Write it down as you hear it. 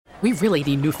We really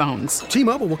need new phones.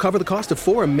 T-Mobile will cover the cost of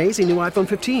 4 amazing new iPhone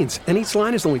 15s, and each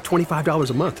line is only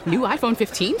 $25 a month. New iPhone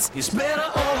 15s? It's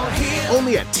better over here.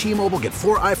 Only at T-Mobile, get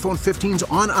 4 iPhone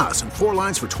 15s on us and 4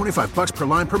 lines for $25 per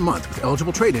line per month with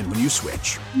eligible trade-in when you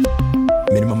switch.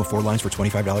 Minimum of 4 lines for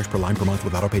 $25 per line per month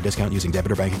with autopay discount using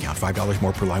debit or bank account. $5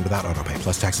 more per line without autopay,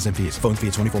 plus taxes and fees. Phone fee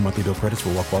at 24 monthly bill credits for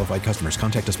well-qualified customers.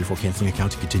 Contact us before canceling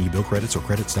account to continue bill credits or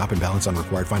credit stop and balance on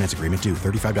required finance agreement due.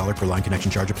 $35 per line connection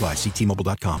charge applies. See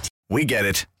T-Mobile.com. We get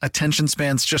it. Attention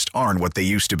spans just aren't what they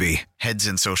used to be. Heads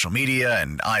in social media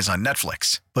and eyes on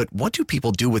Netflix. But what do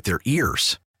people do with their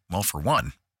ears? Well, for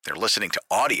one, they're listening to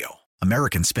audio.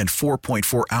 Americans spend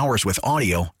 4.4 hours with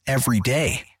audio every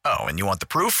day. Oh, and you want the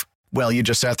proof? Well, you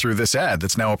just sat through this ad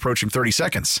that's now approaching 30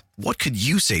 seconds. What could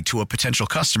you say to a potential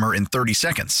customer in 30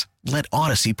 seconds? Let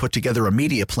Odyssey put together a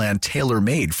media plan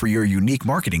tailor-made for your unique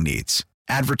marketing needs.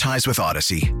 Advertise with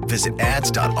Odyssey. Visit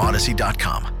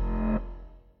ads.odyssey.com.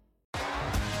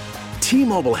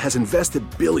 T-Mobile has invested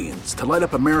billions to light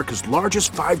up America's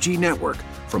largest 5G network,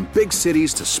 from big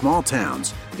cities to small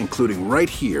towns, including right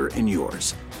here in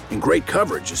yours. And great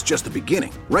coverage is just the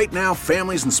beginning. Right now,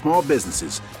 families and small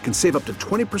businesses can save up to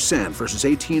 20% versus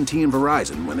AT&T and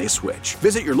Verizon when they switch.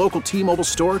 Visit your local T-Mobile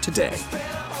store today.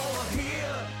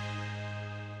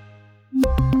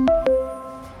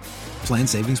 Plan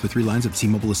savings with 3 lines of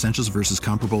T-Mobile Essentials versus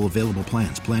comparable available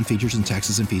plans. Plan features and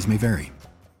taxes and fees may vary.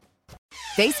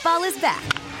 Baseball is back,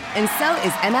 and so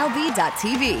is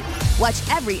MLB.tv. Watch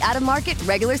every out-of-market,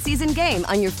 regular season game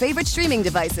on your favorite streaming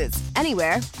devices,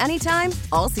 anywhere, anytime,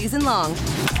 all season long.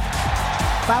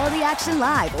 Follow the action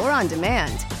live or on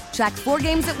demand. Track 4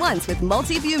 games at once with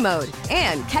multi-view mode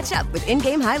and catch up with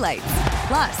in-game highlights.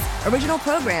 Plus, original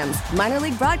programs, minor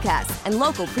league broadcasts, and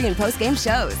local pre- and post-game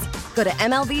shows. Go to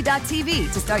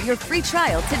MLB.tv to start your free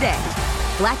trial today.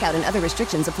 Blackout and other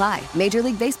restrictions apply. Major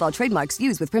League Baseball trademarks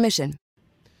used with permission.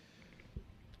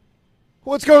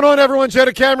 What's going on, everyone? Joe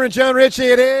DeCamera, John Ritchie.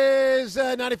 It is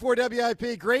 94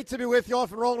 WIP. Great to be with you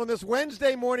off and rolling on this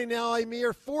Wednesday morning now. A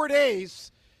mere 4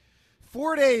 days.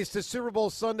 4 days to Super Bowl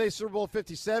Sunday, Super Bowl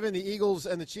 57. The Eagles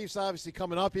and the Chiefs obviously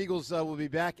coming up. Eagles will be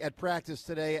back at practice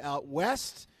today out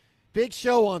west. Big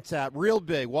show on tap, real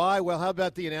big. Why? Well, how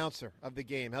about the announcer of the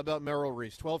game? How about Merrill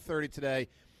Reese? 12:30 today.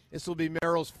 This will be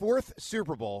Merrill's 4th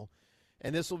Super Bowl,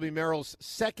 and this will be Merrill's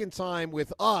 2nd time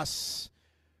with us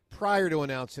prior to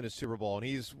announcing a Super Bowl. And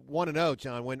he's 1-0,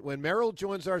 John. When Merrill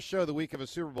joins our show the week of a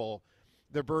Super Bowl,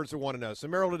 the Birds are 1-0. So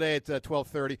Merrill today at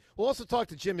 12:30. We'll also talk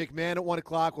to Jim McMahon at 1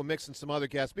 o'clock. We'll mix in some other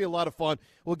guests. Be a lot of fun.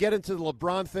 We'll get into the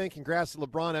LeBron thing. Congrats to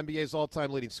LeBron, NBA's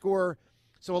all-time leading scorer.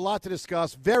 So a lot to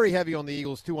discuss. Very heavy on the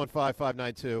Eagles.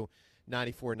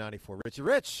 215-592-9494. Richie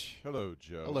Rich. Hello,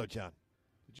 Joe. Hello, John.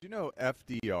 Did you know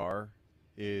FDR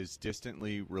is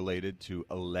distantly related to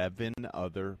 11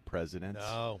 other presidents?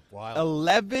 Oh, wow.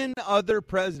 11 other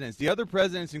presidents. The other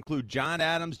presidents include John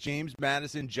Adams, James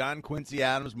Madison, John Quincy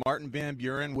Adams, Martin Van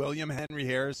Buren, William Henry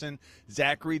Harrison,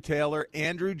 Zachary Taylor,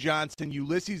 Andrew Johnson,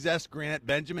 Ulysses S. Grant,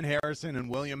 Benjamin Harrison, and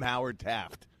William Howard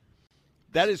Taft.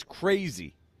 That is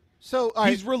crazy. So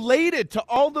he's related to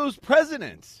all those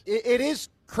presidents. It is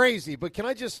crazy, but can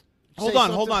I just Hold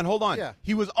on. Yeah.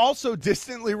 He was also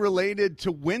distantly related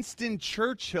to Winston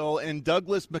Churchill and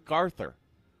Douglas MacArthur.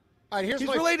 All right, He's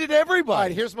related to everybody. All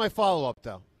right, here's my follow-up,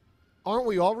 though. Aren't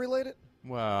we all related?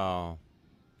 Well,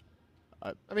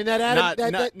 I mean, that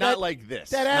Adam, not like this.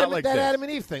 That Adam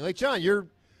and Eve thing. Like, John,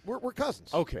 we're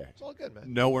cousins. Okay. It's all good, man.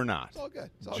 No, we're not. It's all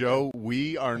good. Joe,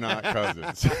 we are not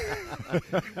cousins. All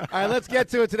right, let's get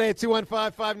to it today at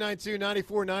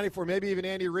 215-592-9494. Maybe even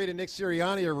Andy Reid and Nick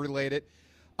Sirianni are related.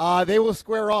 They will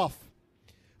square off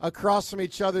across from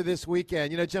each other this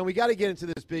weekend. You know, John, we got to get into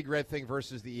this Big Red thing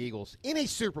versus the Eagles in a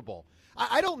Super Bowl.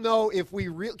 I don't know if we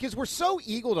because we're so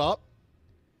eagled up.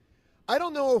 I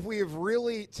don't know if we have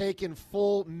really taken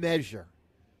full measure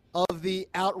of the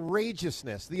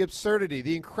outrageousness, the absurdity,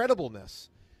 the incredibleness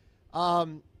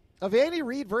of Andy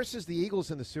Reid versus the Eagles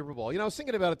in the Super Bowl. You know, I was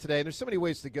thinking about it today, and there's so many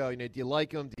ways to go. You know, do you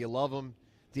like him? Do you love him?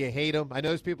 Do you hate him? I know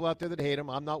there's people out there that hate him.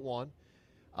 I'm not one.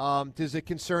 Does it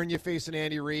concern you facing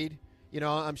Andy Reid? You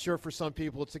know, I'm sure for some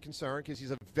people it's a concern because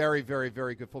he's a very, very,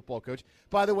 very good football coach.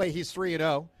 By the way, he's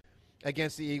 3-0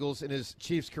 against the Eagles in his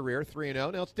Chiefs career,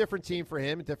 3-0. Now, it's a different team for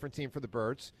him, a different team for the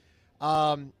Birds.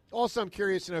 Also, I'm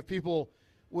curious if people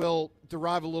will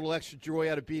derive a little extra joy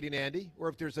out of beating Andy or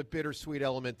if there's a bittersweet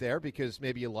element there because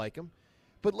maybe you like him.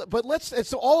 But let's –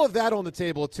 so all of that on the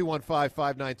table at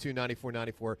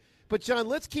 215-592-9494. But, John,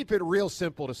 let's keep it real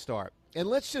simple to start. And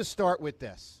let's just start with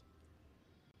this.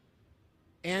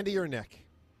 Andy or Nick?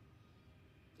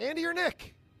 Andy or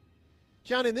Nick?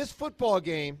 John, in this football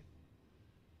game,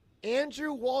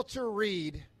 Andrew Walter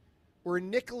Reed or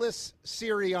Nicholas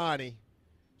Sirianni?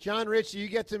 John Ritchie, you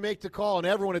get to make the call, and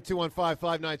everyone at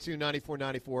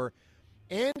 215-592-9494.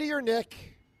 Andy or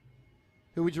Nick,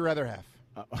 who would you rather have?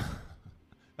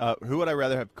 Who would I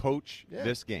rather have coach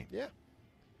this game? Yeah.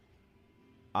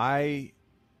 I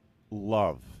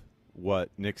love what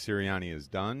Nick Sirianni has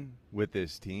done with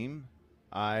this team.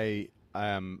 I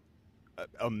am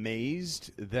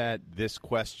amazed that this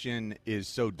question is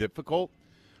so difficult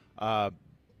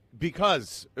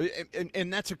because,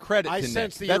 and that's a credit to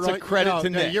Nick. That's a credit to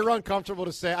Nick. You're uncomfortable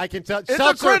to say. I can tell. It's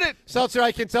a credit. Seltzer,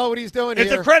 I can tell what he's doing here.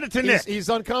 It's a credit to Nick. He's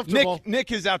uncomfortable.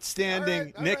 Nick is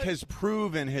outstanding. All Nick right. has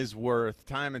proven his worth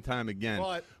time and time again.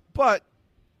 But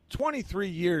 23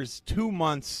 years, 2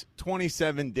 months,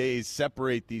 27 days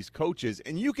separate these coaches,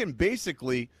 and you can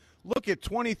basically look at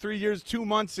 23 years, 2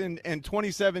 months, and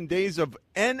 27 days of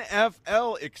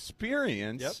NFL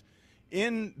experience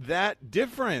in that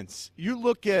difference. You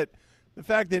look at the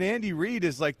fact that Andy Reid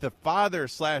is like the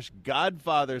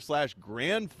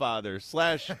father/godfather/grandfather/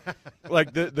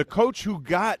 like the coach who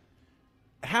got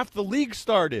half the league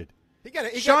started.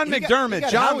 Sean McDermott.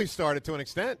 John, we started to an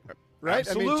extent. Right?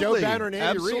 Absolutely. I mean, Joe Banner and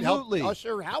Andy Reid helped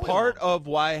usher Howie. Part of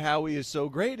why Howie is so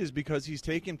great is because he's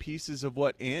taken pieces of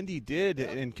what Andy did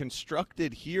and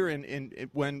constructed here in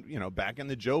when, back in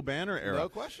the Joe Banner era. No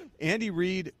question. Andy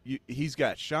Reid, he's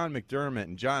got Sean McDermott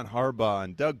and John Harbaugh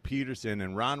and Doug Peterson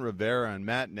and Ron Rivera and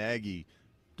Matt Nagy.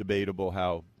 Debatable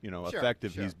how,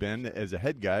 effective he's been as a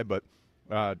head guy, but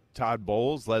Todd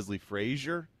Bowles, Leslie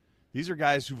Frazier, these are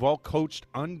guys who've all coached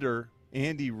under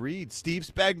Andy Reid. Steve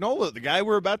Spagnuolo, the guy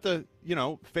we're about to,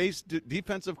 face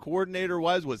defensive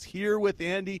coordinator-wise, was here with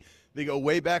Andy. They go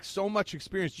way back, so much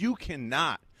experience. You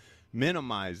cannot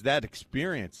minimize that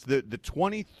experience. The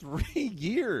 23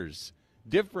 years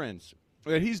difference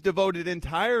that he's devoted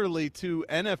entirely to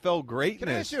NFL greatness. Can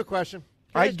I ask you a question?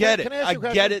 I get it. I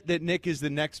get it that Nick is the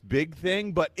next big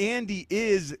thing, but Andy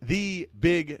is the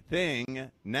big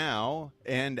thing now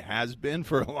and has been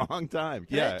for a long time.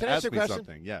 Can I ask you a question?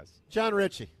 Something. Yes. John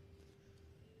Ritchie.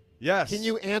 Yes. Can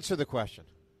you answer the question?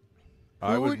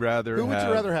 Who would you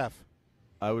rather have?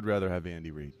 I would rather have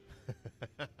Andy Reid.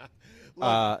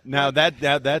 Now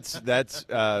that's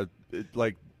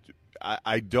like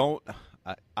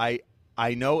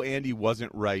I know Andy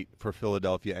wasn't right for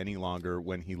Philadelphia any longer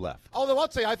when he left. Although I'll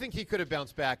tell you, I think he could have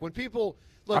bounced back. When people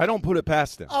look, I don't put it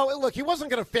past him. Oh, look, he wasn't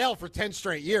going to fail for 10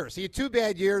 straight years. He had 2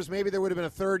 bad years. Maybe there would have been a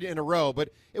third in a row, but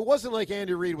it wasn't like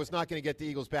Andy Reid was not going to get the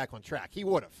Eagles back on track. He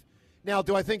would have. Now,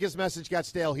 do I think his message got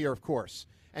stale here? Of course.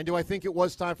 And do I think it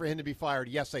was time for him to be fired?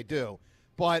 Yes, I do.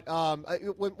 But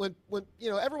when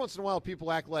every once in a while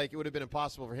people act like it would have been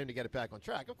impossible for him to get it back on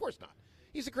track. Of course not.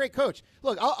 He's a great coach.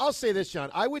 Look, I'll say this, John.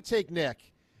 I would take Nick.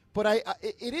 But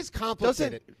it is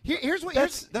complicated.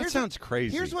 That sounds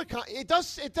crazy. Here's what it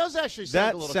does. It does actually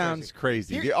sound a little sounds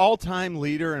crazy. Here, the all-time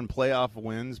leader in playoff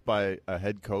wins by a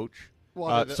head coach.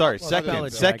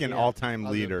 Second all-time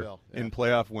leader in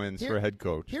playoff wins for a head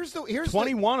coach. Here's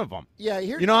 21 of them. Yeah.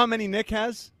 You know how many Nick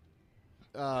has?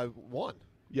 1.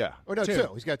 Yeah. Or no, 2.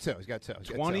 He's got 2.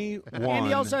 21. And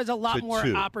he also has a lot more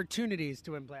 2. opportunities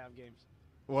to win playoff games.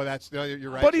 Well,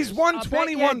 you're right. But he's won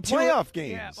 21 playoff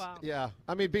games. Yeah, wow. Yeah.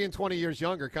 I mean, being 20 years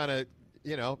younger kind of,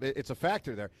 it's a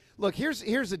factor there. Look, here's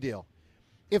the deal.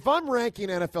 If I'm ranking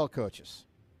NFL coaches,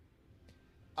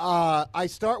 I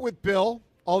start with Bill,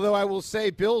 although I will say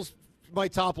Bill's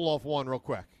might topple off 1 real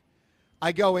quick.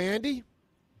 I go Andy.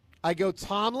 I go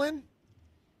Tomlin.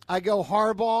 I go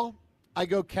Harbaugh. I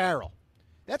go Carroll.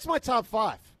 That's my top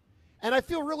 5. And I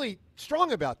feel really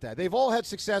strong about that. They've all had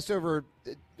success over,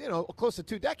 close to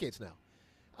 2 decades now.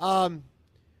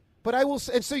 But I will,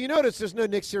 and so you notice there's no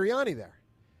Nick Sirianni there.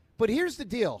 But here's the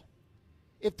deal.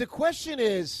 If the question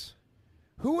is,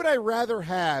 who would I rather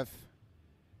have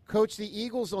coach the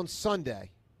Eagles on Sunday,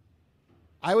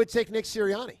 I would take Nick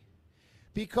Sirianni.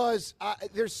 Because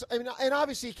and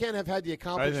obviously he can't have had the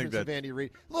accomplishments of Andy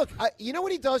Reid. Look, you know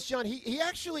what he does, John? He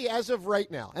actually, as of right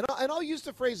now, and I'll use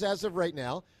the phrase as of right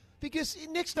now, because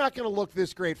Nick's not going to look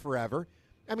this great forever.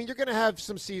 I mean, you're going to have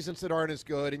some seasons that aren't as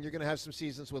good, and you're going to have some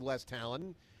seasons with less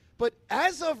talent. But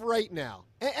as of right now,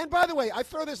 and by the way, I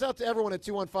throw this out to everyone at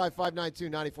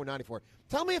 215-592-9494.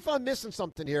 Tell me if I'm missing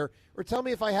something here, or tell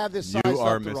me if I have this sized up the wrong way. You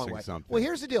are missing something. Well,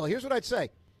 here's the deal. Here's what I'd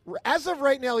say. As of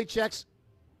right now, he checks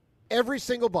every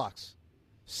single box.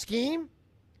 Scheme,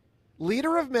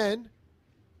 leader of men,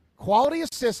 quality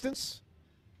assistance,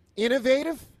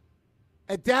 innovative,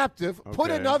 adaptive. Okay.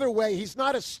 Put another way, he's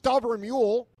not a stubborn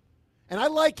mule. And I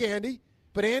like Andy,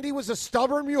 but Andy was a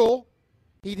stubborn mule.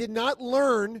 He did not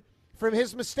learn from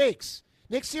his mistakes.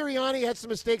 Nick Sirianni had some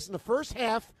mistakes in the first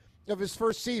half of his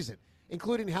first season,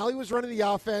 including how he was running the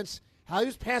offense how he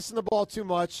was passing the ball too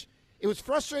much. It was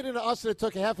frustrating to us that it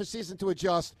took a half a season to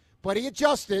adjust, but he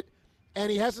adjusted,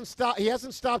 and he hasn't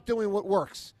stopped doing what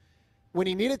works. When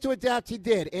he needed to adapt, he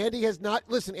did. Andy has not.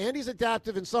 Listen, Andy's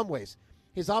adaptive in some ways.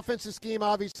 His offensive scheme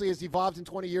obviously has evolved in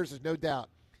 20 years, there's no doubt.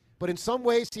 But in some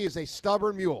ways, he is a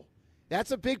stubborn mule.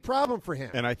 That's a big problem for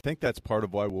him. And I think that's part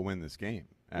of why we'll win this game.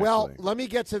 Actually. Well, let me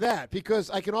get to that, because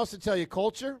I can also tell you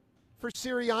culture for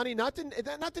Sirianni. Not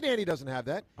that Andy doesn't have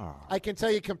that. I can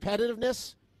tell you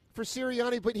competitiveness for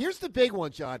Sirianni. But here's the big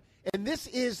one, John, and this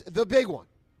is the big one.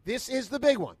 This is the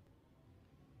big one.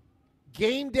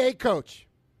 Game day coach.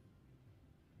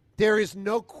 There is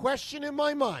no question in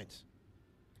my mind.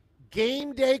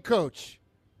 Game day coach.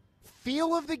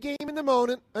 Feel of the game in the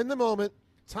moment,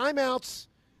 timeouts,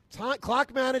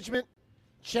 clock management,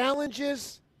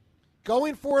 challenges,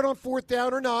 going for it on fourth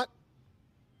down or not.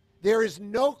 There is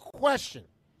no question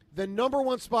the number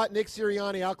one spot Nick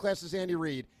Sirianni outclasses Andy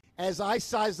Reid, as I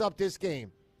size up this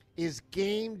game, is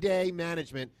game day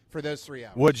management for those 3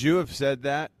 hours. Would you have said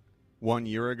that 1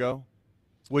 year ago?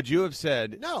 Would you have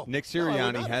said Nick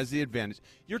Sirianni has the advantage?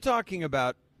 You're talking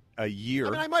about a year. I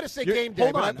mean, I might have said game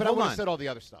day, but I would have said all the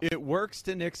other stuff. It works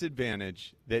to Nick's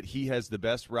advantage that he has the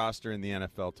best roster in the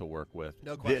NFL to work with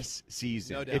this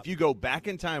season. No doubt. If you go back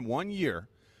in time 1 year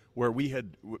where we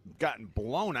had gotten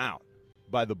blown out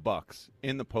by the Bucs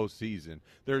in the postseason,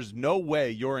 there's no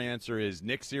way your answer is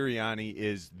Nick Sirianni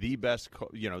is the best,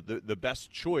 the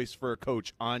best choice for a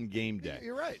coach on game day.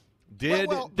 You're right.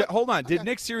 Hold on. Did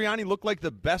Nick Sirianni look like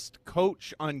the best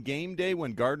coach on game day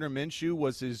when Gardner Minshew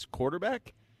was his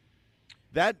quarterback?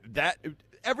 That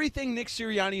everything Nick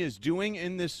Sirianni is doing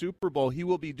in this Super Bowl, he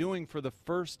will be doing for the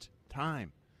first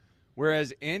time.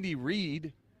 Whereas Andy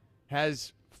Reid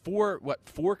has four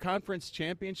conference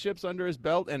championships under his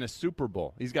belt and a Super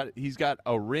Bowl. He's got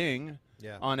a ring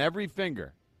on every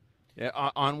finger.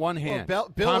 On one hand, Bill,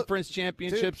 conference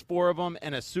championships, 4 of them,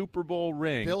 and a Super Bowl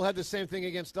ring. Bill had the same thing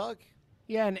against Doug.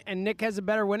 Yeah, and Nick has a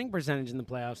better winning percentage in the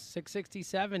playoffs,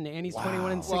 667, and he's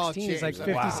 21-16. Well, He's like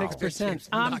 56%.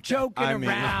 I'm joking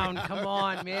around. Come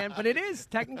on, man. But it is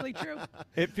technically true.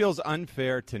 It feels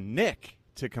unfair to Nick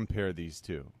to compare these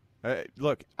two.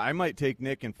 Look, I might take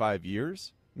Nick in 5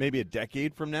 years, maybe a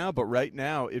decade from now, but right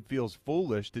now it feels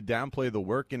foolish to downplay the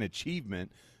work and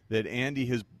achievement that Andy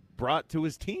has brought to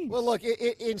his team. Well, look,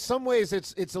 in some ways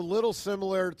it's a little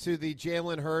similar to the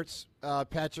Jalen Hurts,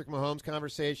 Patrick Mahomes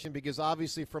conversation, because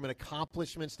obviously from an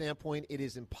accomplishment standpoint, it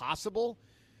is impossible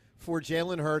for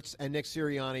Jalen Hurts and Nick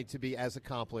Sirianni to be as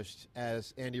accomplished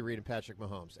as Andy Reid and Patrick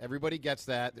Mahomes. Everybody gets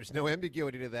that. There's no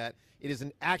ambiguity to that. It is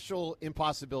an actual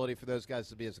impossibility for those guys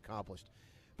to be as accomplished.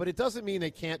 But it doesn't mean they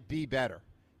can't be better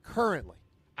currently.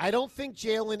 I don't think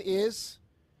Jalen is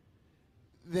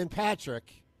than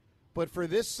Patrick. But for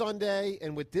this Sunday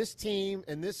and with this team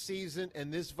and this season and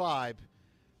this vibe,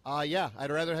 I'd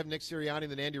rather have Nick Sirianni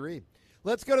than Andy Reid.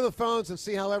 Let's go to the phones and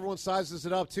see how everyone sizes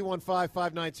it up.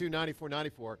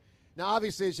 215-592-9494. Now,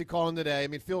 obviously, as you call in today,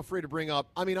 feel free to bring up,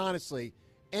 honestly,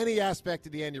 any aspect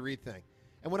of the Andy Reid thing.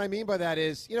 And what I mean by that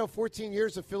is, 14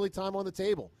 years of Philly time on the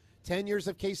table, 10 years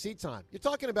of KC time. You're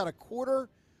talking about a quarter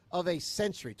of a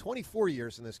century, 24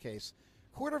 years in this case.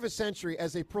 Quarter of a century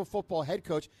as a pro football head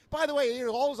coach. By the way,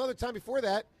 all his other time before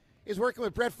that is working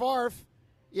with Brett Favre.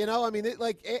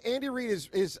 Andy Reid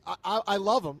is I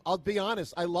love him. I'll be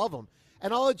honest, I love him.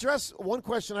 And I'll address one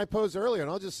question I posed earlier, and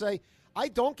I'll just say I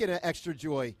don't get an extra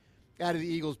joy out of the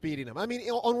Eagles beating them.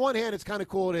 On one hand, it's kind of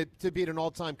cool to beat an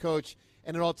all-time coach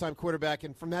and an all-time quarterback,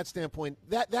 and from that standpoint,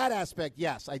 that aspect,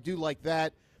 yes, I do like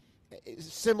that.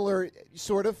 Similar,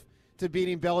 sort of, to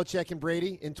beating Belichick and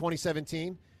Brady in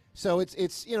 2017. So it's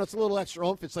a little extra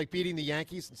oomph. It's like beating the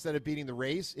Yankees instead of beating the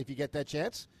Rays if you get that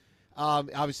chance.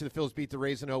 Obviously, the Phils beat the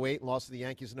Rays in 2008 and lost to the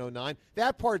Yankees in 2009.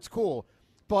 That part's cool.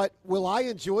 But will I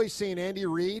enjoy seeing Andy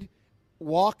Reid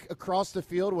walk across the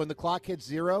field when the clock hits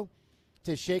 0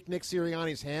 to shake Nick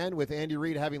Sirianni's hand with Andy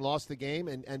Reid having lost the game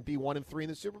and be 1-3 in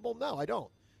the Super Bowl? No, I don't.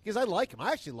 Because I like him.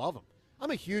 I actually love him.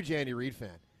 I'm a huge Andy Reid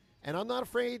fan. And I'm not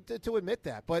afraid to admit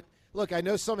that. But, look, I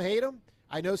know some hate him.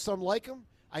 I know some like him.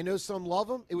 I know some love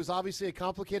him. It was obviously a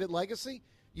complicated legacy.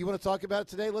 You want to talk about it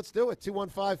today? Let's do it.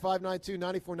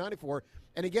 215-592-9494.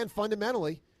 And again,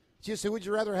 fundamentally, just who would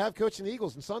you rather have coaching the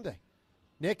Eagles on Sunday?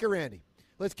 Nick or Andy?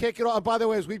 Let's kick it off. By the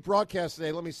way, as we broadcast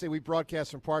today, let me say we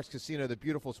broadcast from Parks Casino, the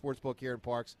beautiful sportsbook here in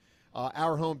Parks.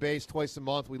 Our home base twice a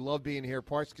month. We love being here.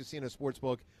 Parks Casino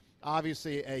Sportsbook,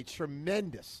 obviously a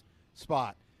tremendous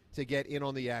spot to get in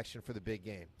on the action for the big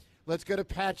game. Let's go to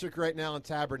Patrick right now in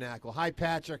Tabernacle. Hi,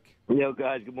 Patrick. Yo,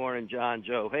 guys. Good morning, John,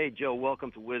 Joe. Hey, Joe,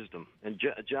 welcome to Wisdom. And,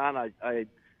 John,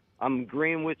 I'm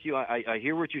agreeing with you. I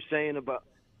hear what you're saying about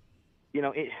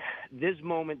this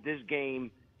moment, this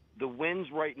game, the winds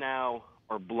right now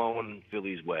are blowing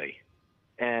Philly's way.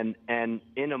 And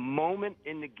in a moment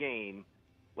in the game,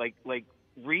 like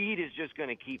Reed is just going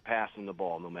to keep passing the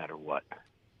ball no matter what.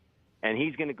 And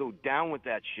he's going to go down with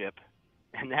that ship,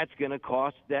 and that's going to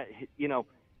cost that,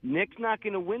 Nick's not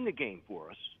going to win the game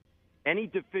for us. Any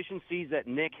deficiencies that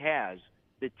Nick has,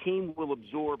 the team will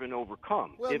absorb and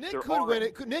overcome. Well, Nick could win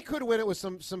it. Nick could win it with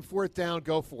some fourth down,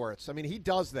 go for it. I mean, he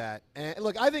does that. And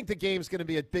look, I think the game's going to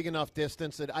be a big enough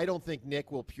distance that I don't think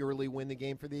Nick will purely win the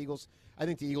game for the Eagles. I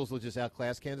think the Eagles will just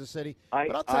outclass Kansas City.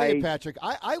 But I'll tell you, Patrick,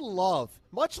 I love,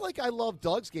 much like I love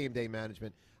Doug's game day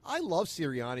management, I love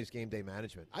Sirianni's game day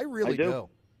management. I really do.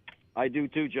 I do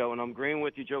too, Joe, and I'm agreeing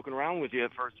with you, joking around with you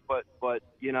at first, but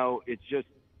it's just,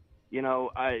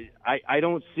 I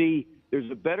don't see. There's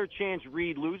a better chance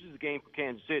Reed loses the game for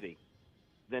Kansas City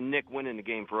than Nick winning the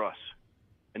game for us,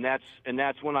 and that's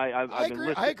when I've been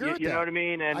listening. I agree with that. You know what I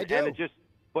mean? And I do. And it just,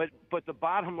 but the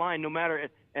bottom line, no matter,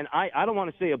 and I don't want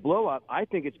to say a blowout. I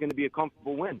think it's going to be a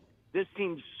comfortable win. This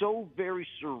seems so very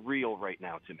surreal right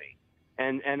now to me,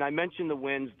 and I mentioned the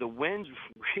winds. The winds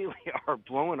really are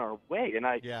blowing our way, and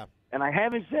I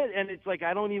haven't said, and it's like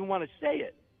I don't even want to say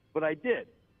it, but I did,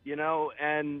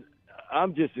 and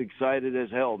I'm just excited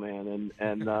as hell, man,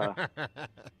 and I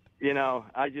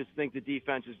just think the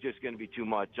defense is just going to be too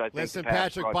much. I think Listen,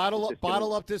 Patrick,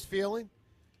 bottle up this feeling.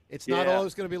 It's not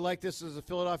always going to be like this as a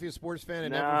Philadelphia sports fan,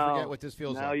 and never forget what this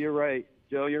feels like. No, you're right.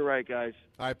 Joe, you're right, guys.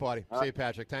 All right, buddy. See you,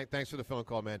 Patrick. Thanks for the phone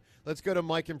call, man. Let's go to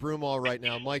Mike in Broomall right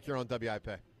now. Mike, you're on WIP.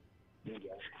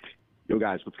 Yo,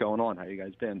 guys, what's going on? How you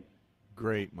guys been?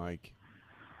 Great, Mike.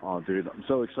 Oh, dude, I'm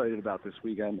so excited about this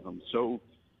weekend. I'm so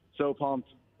pumped.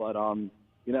 But,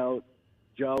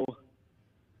 Joe,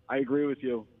 I agree with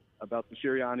you about the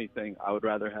Sirianni thing. I would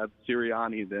rather have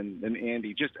Sirianni than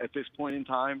Andy. Just at this point in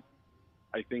time,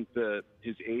 I think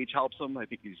his age helps him. I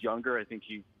think he's younger. I think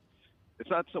it's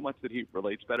not so much that he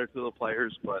relates better to the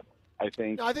players, but I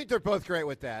think they're both great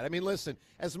with that. I mean, listen,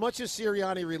 as much as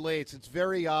Sirianni relates, it's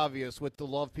very obvious with the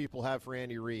love people have for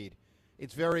Andy Reid.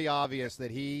 It's very obvious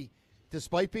that he,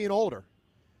 despite being older,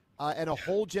 and a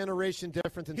whole generation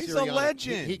different than Sirianni. He's a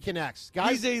legend. He connects.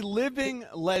 Guys, he's a living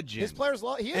legend. His players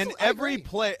love. And every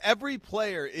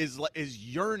player is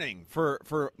yearning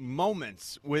for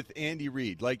moments with Andy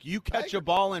Reid. Like you catch a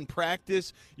ball in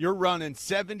practice, you're running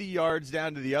 70 yards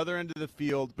down to the other end of the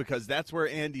field because that's where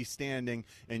Andy's standing,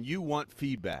 and you want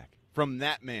feedback from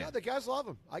that man. No, the guys love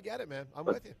him. I get it, man. I'm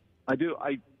with you. I do.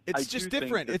 It's just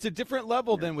different. It's a different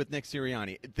level than with Nick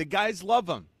Sirianni. The guys love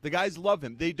him.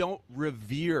 They don't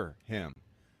revere him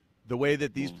the way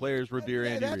that these players revere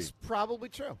Andy Reid. That's probably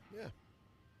true.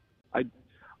 Yeah.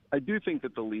 I do think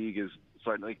that the league is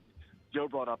starting. Like Joe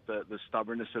brought up the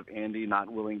stubbornness of Andy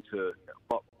not willing to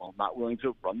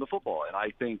run the football, and I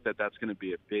think that's going to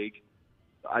be a big.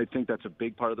 I think that's a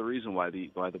big part of the reason why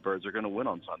the Birds are going to win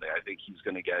on Sunday. I think he's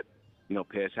going to get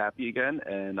pass happy again,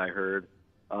 and I heard.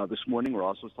 This morning,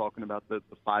 Ross was talking about the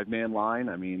five-man line.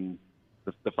 I mean,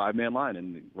 the five-man line,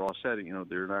 and Ross said,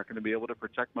 they're not going to be able to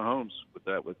protect Mahomes with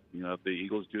that. If the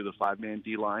Eagles do the five-man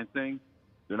D-line thing,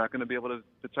 they're not going to be able to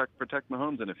protect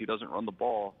Mahomes. And if he doesn't run the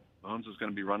ball, Mahomes is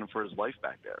going to be running for his life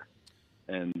back there.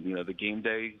 And the game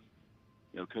day,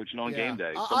 coaching on game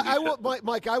day.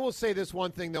 Mike, I will say this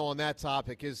one thing though on that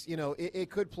topic is, it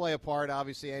could play a part.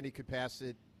 Obviously, Andy could pass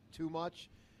it too much,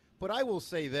 but I will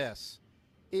say this.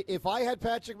 If I had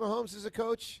Patrick Mahomes as a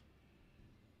coach,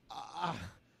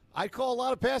 I'd call a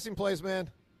lot of passing plays, man.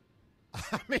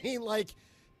 I mean,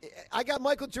 I got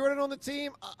Michael Jordan on the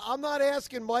team. I'm not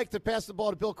asking Mike to pass the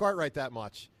ball to Bill Cartwright that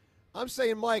much. I'm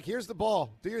saying, Mike, here's the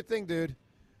ball. Do your thing, dude.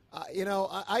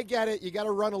 I get it. You got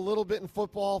to run a little bit in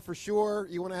football for sure.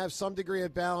 You want to have some degree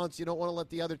of balance. You don't want to let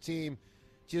the other team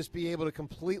just be able to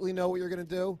completely know what you're going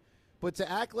to do. But to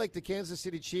act like the Kansas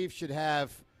City Chiefs should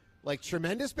have,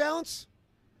 tremendous balance –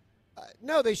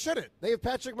 no, they shouldn't. They have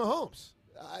Patrick Mahomes.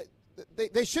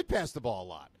 They should pass the ball a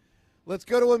lot. Let's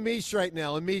go to Amish right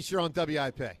now. Amish, you're on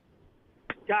WIP.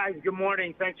 Guys, good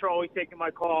morning. Thanks for always taking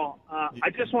my call. I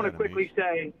just want to quickly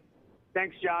say,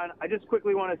 thanks, John. I just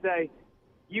quickly want to say,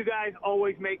 you guys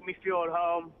always make me feel at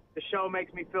home. The show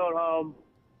makes me feel at home.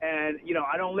 And,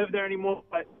 I don't live there anymore,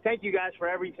 but thank you guys for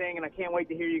everything, and I can't wait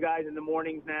to hear you guys in the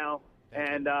mornings now.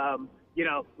 And,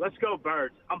 let's go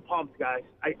Birds. I'm pumped, guys.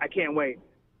 I can't wait.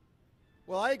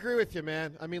 Well, I agree with you,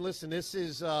 man. I mean, listen, this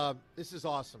is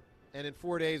awesome. And in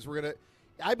 4 days,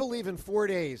 I believe in 4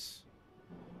 days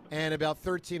and about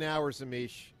 13 hours,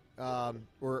 Amish,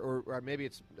 or maybe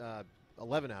it's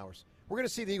 11 hours, we're going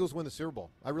to see the Eagles win the Super Bowl.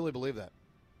 I really believe that.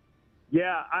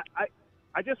 Yeah,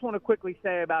 I just want to quickly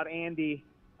say about Andy,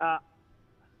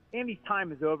 Andy's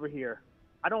time is over here.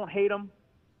 I don't hate him.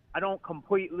 I don't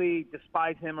completely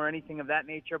despise him or anything of that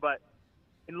nature, but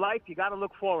in life, you got to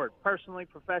look forward, personally,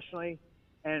 professionally,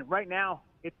 and right now,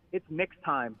 it's Nick's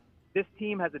time. This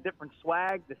team has a different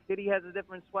swag. The city has a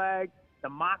different swag. The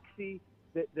moxie,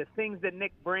 the things that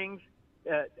Nick brings,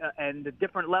 and the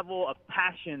different level of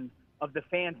passion of the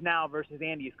fans now versus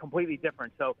Andy is completely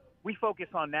different. So we focus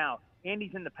on now.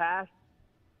 Andy's in the past.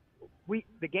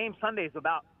 The game Sunday is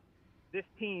about this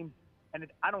team, and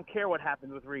I don't care what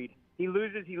happens with Reed. He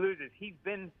loses, he loses. He's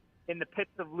been in the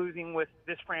pits of losing with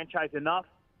this franchise enough,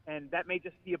 and that may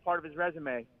just be a part of his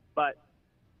resume. But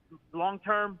long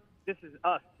term, this is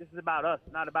us. This is about us,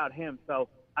 not about him. So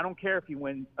I don't care if he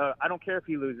wins. I don't care if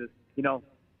he loses. You know,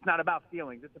 it's not about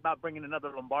feelings. It's about bringing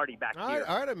another Lombardi back here.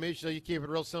 All right, Amisha, you keep it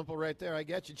real simple right there. I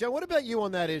get you. Joe, what about you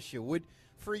on that issue?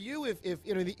 For you, if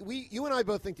you know, you and I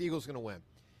both think the Eagles are going to win.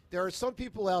 There are some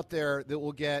people out there that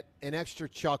will get an extra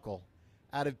chuckle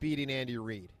out of beating Andy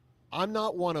Reid. I'm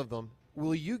not one of them.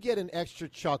 Will you get an extra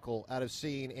chuckle out of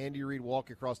seeing Andy Reid walk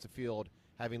across the field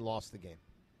having lost the game?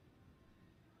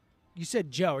 You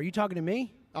said Joe. Are you talking to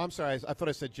me? I'm sorry. I thought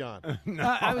I said John.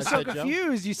 I was so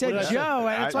confused. You said Joe.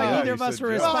 That's why neither of us were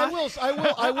responding. Well, I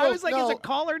will. I was like, is a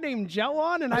caller named Joe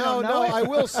on? And I don't know. No, I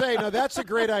will say, that's a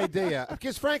great idea.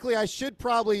 Because, frankly, I should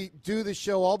probably do the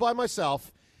show all by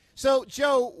myself. So,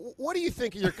 Joe, what do you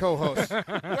think of your co-host?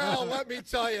 Well, let me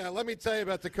tell you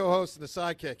about the co-host and the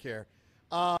sidekick here.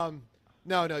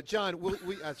 No, John,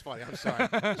 that's funny. I'm sorry.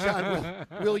 John,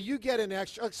 will you get an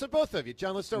extra? So both of you.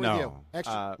 John, let's start with you.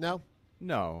 Extra? No?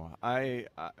 No. I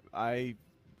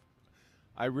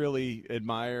really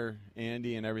admire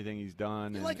Andy and everything he's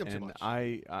done. You like him too much.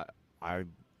 I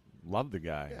love the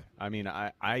guy. Yeah. I mean,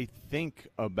 I think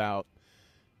about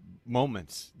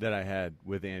moments that I had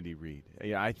with Andy Reid.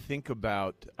 I think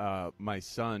about my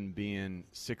son being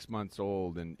 6 months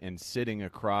old and sitting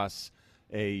across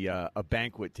a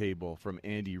banquet table from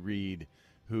Andy Reid,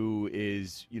 who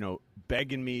is,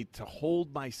 begging me to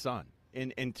hold my son.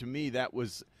 And to me, that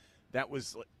was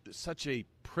such a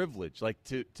privilege, like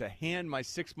to hand my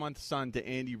 6-month son to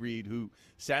Andy Reid, who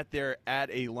sat there at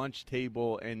a lunch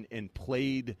table and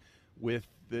played with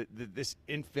this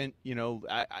infant.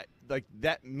 I like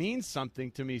that means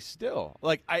something to me still.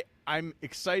 Like I'm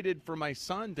excited for my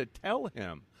son to tell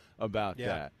him about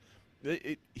that.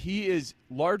 He is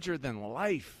larger than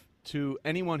life to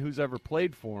anyone who's ever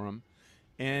played for him,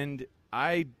 and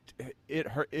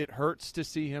it hurts to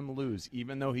see him lose,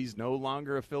 even though he's no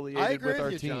longer affiliated with our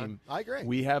team. John. I agree.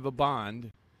 We have a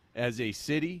bond as a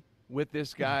city with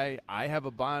this guy. I have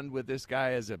a bond with this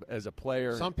guy as a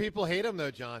player. Some people hate him,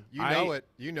 though, John. You know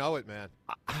it, man.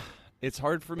 It's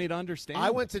hard for me to understand. I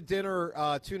went to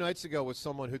dinner 2 nights ago with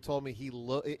someone who told me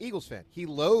Eagles fan. He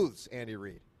loathes Andy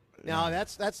Reid. Now,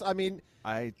 that's. I mean,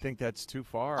 I think that's too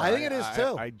far. I think it is,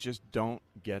 too. I just don't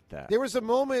get that. There was a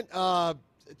moment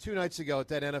 2 nights ago at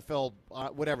that NFL,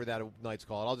 whatever that night's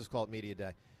called. I'll just call it Media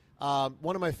Day.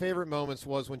 One of my favorite moments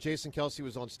was when Jason Kelce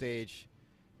was on stage.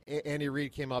 Andy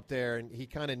Reid came up there, and he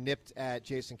kind of nipped at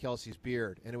Jason Kelce's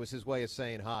beard, and it was his way of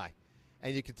saying hi.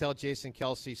 And you could tell Jason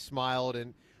Kelce smiled.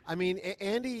 And, I mean,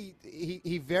 Andy,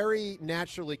 he very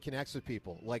naturally connects with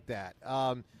people like that.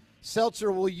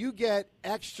 Seltzer, will you get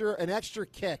an extra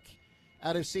kick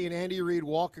out of seeing Andy Reid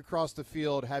walk across the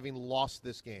field having lost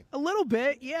this game? A little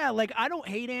bit, yeah. Like, I don't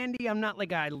hate Andy. I'm not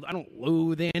like I don't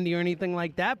loathe Andy or anything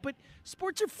like that. But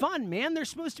sports are fun, man. They're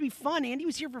supposed to be fun. Andy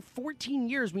was here for 14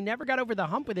 years. We never got over the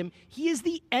hump with him. He is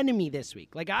the enemy this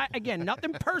week. Like, again,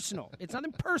 nothing personal. It's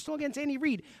nothing personal against Andy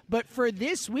Reid. But for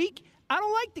this week, I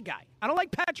don't like the guy. I don't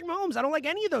like Patrick Mahomes. I don't like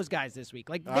any of those guys this week.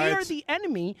 Like, they are the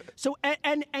enemy. So,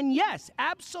 and yes,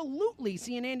 absolutely,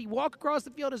 seeing Andy walk across the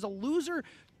field as a loser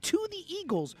to the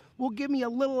Eagles will give me a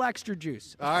little extra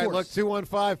juice. All right, look,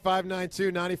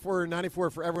 215-592-9494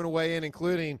 for everyone to weigh in,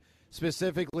 including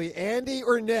specifically Andy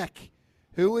or Nick.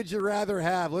 Who would you rather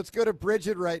have? Let's go to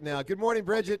Bridget right now. Good morning,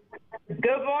 Bridget.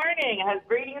 Good morning.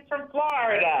 Greetings from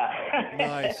Florida.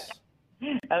 Nice.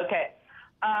 Okay.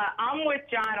 I'm with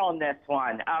John on this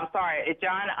one. I'm sorry.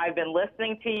 John, I've been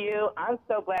listening to you. I'm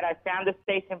so glad I found the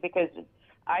station because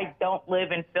I don't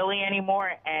live in Philly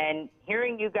anymore, and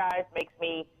hearing you guys makes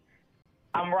me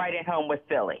 – I'm right at home with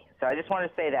Philly. So I just want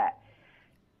to say that.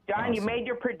 John, awesome. You made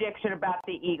your prediction about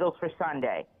the Eagles for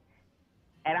Sunday,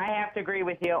 and I have to agree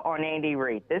with you on Andy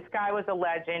Reid. This guy was a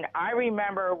legend. I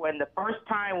remember when the first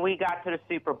time we got to the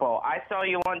Super Bowl, I saw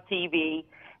you on TV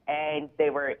 – and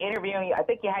they were interviewing you. I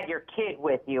think you had your kid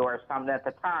with you or something at the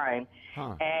time.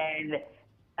 Huh. And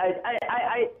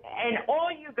and all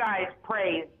you guys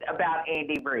praised about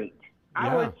Andy Reid.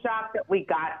 I was shocked that we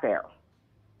got there.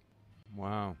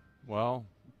 Wow. Well,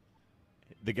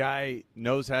 The guy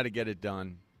knows how to get it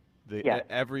done.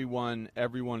 Everyone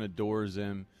adores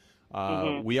him.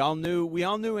 We all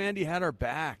knew Andy had our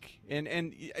back,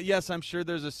 and yes, I'm sure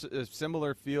there's a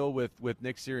similar feel with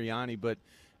Nick Sirianni, but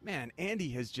man, Andy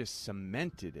has just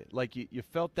cemented it. Like you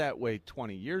felt that way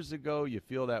 20 years ago, you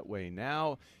feel that way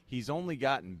now. He's only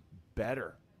gotten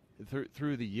better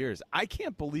through the years. I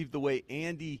can't believe the way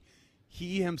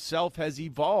he himself has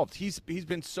evolved. He's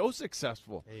been so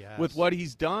successful with what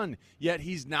he's done, yet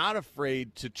he's not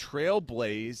afraid to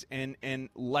trailblaze and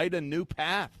light a new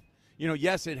path.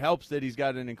 Yes, it helps that he's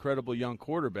got an incredible young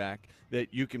quarterback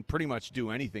that you can pretty much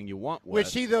do anything you want with.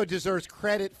 Which he, though, deserves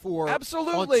credit for.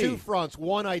 Absolutely. On two fronts.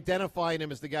 One, identifying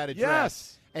him as the guy to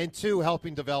draft. And two,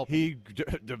 helping develop him. He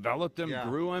developed him,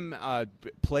 grew him,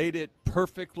 played it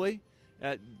perfectly.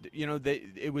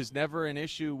 It was never an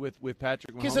issue with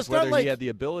Patrick Mahomes whether he had the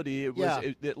ability. It was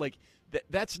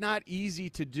that's not easy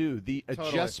to do. The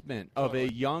adjustment of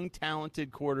a young,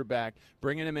 talented quarterback,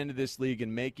 bringing him into this league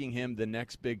and making him the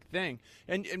next big thing.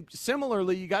 And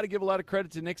similarly, you got to give a lot of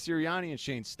credit to Nick Sirianni and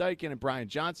Shane Steichen and Brian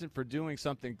Johnson for doing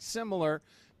something similar,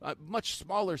 much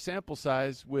smaller sample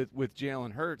size with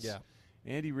Jalen Hurts. Yeah.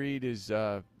 Andy Reid is.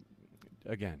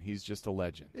 Again, he's just a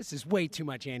legend. This is way too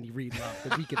much Andy Reid love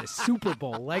the week of the Super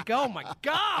Bowl. Like, oh, my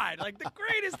God. Like, the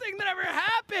greatest thing that ever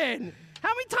happened. How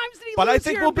many times did he lose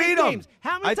here in big games?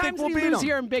 How many times did he lose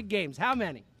here in big games? How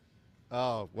many?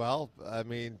 Oh, well, I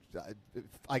mean,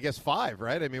 I guess 5,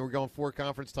 right? I mean, we're going 4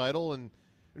 conference title.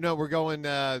 No, we're going,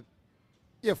 4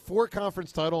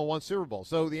 conference title and 1 Super Bowl.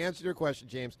 So the answer to your question,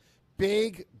 James,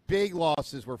 big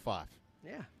losses were 5.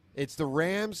 Yeah. It's the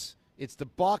Rams. It's the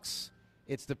Bucs.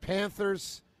 It's the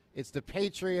Panthers, it's the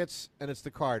Patriots, and it's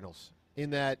the Cardinals in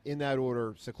that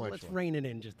order sequentially. So let's rein it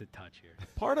in just a touch here.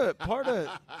 Part of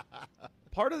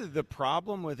the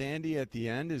problem with Andy at the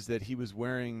end is that he was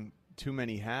wearing too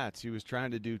many hats. He was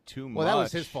trying to do too much. Well, that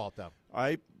was his fault, though.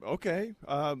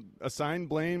 Assign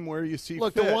blame where you see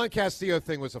Look, fit. the Juan Castillo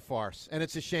thing was a farce, and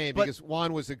it's a shame because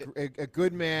Juan was a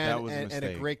good man and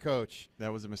a great coach.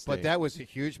 That was a mistake. But that was a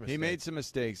huge mistake. He made some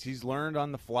mistakes. He's learned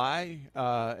on the fly,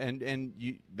 and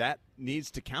that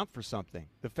needs to count for something.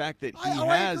 The fact that he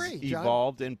has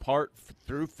evolved in part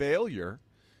through failure,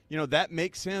 that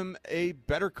makes him a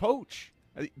better coach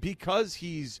because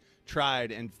he's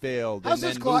tried and failed and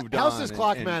then moved on. How's this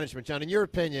clock management, John, in your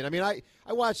opinion? I mean, I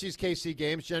watch these KC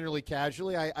games generally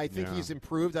casually. I think he's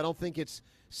improved. I don't think it's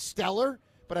stellar,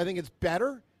 but I think it's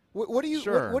better. What do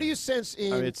you sense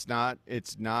in? I mean, it's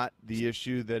not the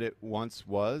issue that it once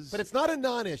was. But it's not a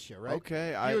non-issue, right?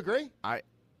 Okay, do you agree? I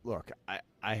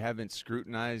haven't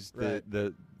scrutinized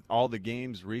all the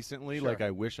games recently like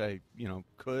I wish I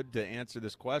could to answer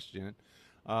this question.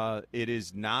 It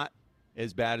is not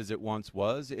as bad as it once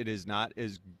was. It is not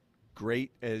as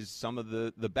great as some of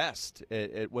the best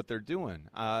at what they're doing.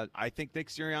 I think Nick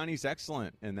Sirianni's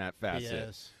excellent in that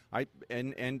facet. Yes.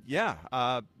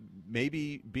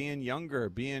 Maybe being younger,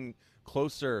 being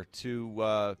closer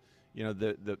to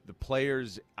the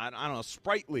players. I don't know,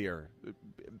 sprightlier.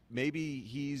 Maybe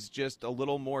he's just a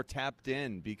little more tapped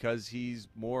in because he's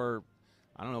more,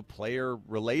 player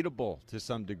relatable to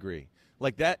some degree.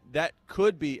 Like that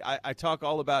could be. I talk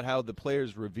all about how the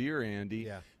players revere Andy.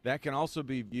 Yeah. That can also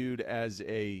be viewed as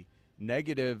a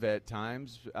negative at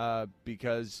times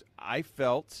because I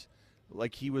felt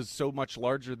like he was so much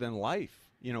larger than life.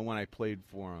 When I played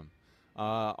for him,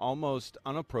 almost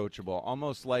unapproachable,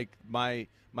 almost like my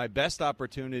best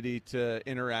opportunity to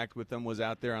interact with him was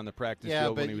out there on the practice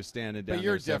field when he was standing down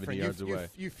there 70 yards away.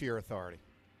 You fear authority.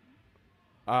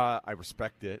 I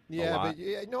respect it a lot.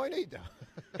 I know you don't.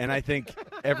 And I think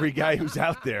every guy who's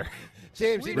out there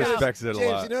James, respects it a lot.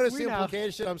 James, you notice the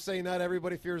implication? I'm saying not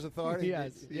everybody fears authority.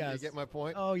 Yes. You get my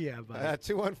point? Oh, yeah, buddy.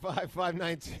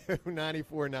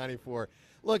 215-592-9494.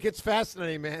 Look, it's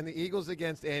fascinating, man. The Eagles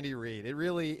against Andy Reid.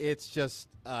 It's just,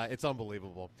 it's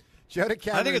unbelievable. Joe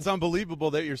DeCamara, I think it's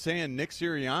unbelievable that you're saying Nick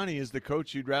Sirianni is the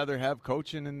coach you'd rather have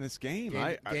coaching in this game.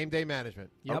 Game day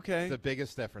management. Yep. Okay. The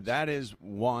biggest difference. That is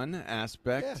one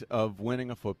aspect of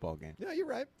winning a football game. Yeah, you're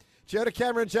right. Joe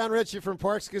DeCamara and John Ritchie from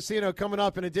Parks Casino coming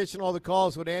up. In addition to all the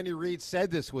calls, what Andy Reid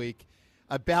said this week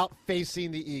about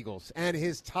facing the Eagles and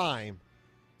his time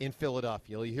in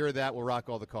Philadelphia. You'll hear that. We'll rock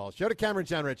all the calls. Joe DeCamara and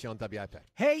John Ritchie on WIP.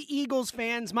 Hey, Eagles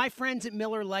fans. My friends at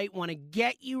Miller Lite want to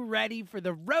get you ready for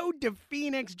the road to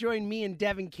Phoenix. Join me and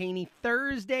Devin Caney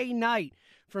Thursday night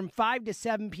from 5 to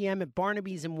 7 p.m. at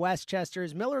Barnaby's in Westchester.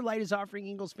 As Miller Lite is offering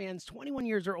Eagles fans 21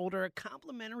 years or older a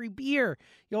complimentary beer.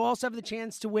 You'll also have the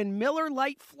chance to win Miller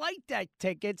Lite flight deck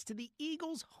tickets to the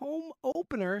Eagles home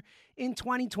opener in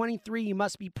 2023. You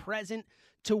must be present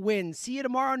to win. See you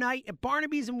tomorrow night at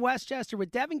Barnaby's in Westchester with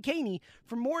Devin Caney.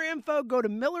 For more info, go to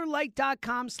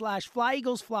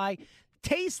MillerLite.com/FlyEaglesFly.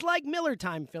 Tastes like Miller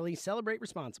time, Philly. Celebrate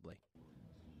responsibly.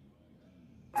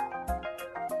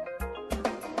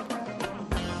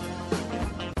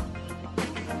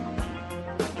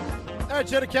 All right,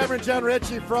 Jenna Cameron, John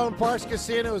Ritchie from Parks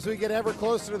Casino as we get ever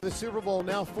closer to the Super Bowl,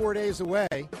 now 4 days away.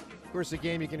 Of course, a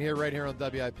game you can hear right here on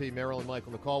WIP. Merrill and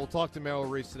Michael McCall. We'll talk to Merrill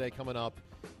Reese today coming up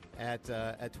at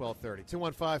 12:30.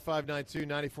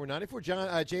 215-592-9494.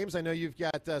 John, James, I know you've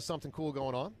got something cool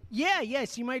going on.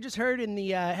 Yes. You might have just heard in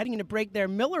the heading into break there,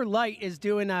 Miller Lite is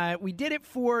doing, we did it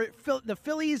for the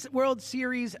Phillies World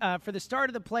Series for the start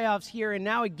of the playoffs here, and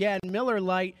now again, Miller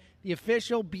Lite, the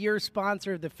official beer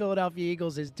sponsor of the Philadelphia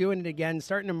Eagles, is doing it again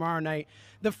starting tomorrow night.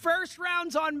 The first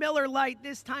round's on Miller Lite.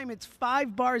 This time it's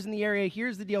 5 bars in the area.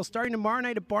 Here's the deal. Starting tomorrow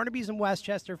night at Barnaby's in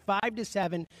Westchester, 5 to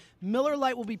 7, Miller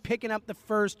Lite will be picking up the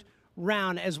first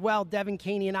round as well. Devin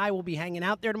Caney and I will be hanging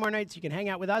out there tomorrow night, so you can hang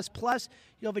out with us. Plus,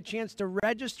 you'll have a chance to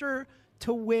register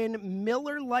to win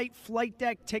Miller Lite flight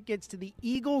deck tickets to the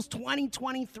Eagles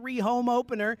 2023 home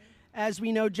opener. As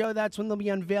we know, Joe, that's when they'll be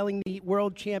unveiling the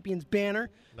World Champions banner.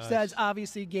 Nice. So that's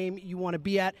obviously a game you want to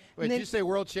be at. Wait, did you say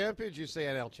World Champions or did you say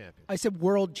NL Champions? I said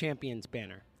World Champions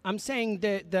banner. I'm saying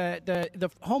the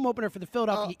home opener for the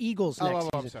Philadelphia Eagles next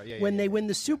season. Sorry. When they win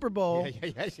the Super Bowl,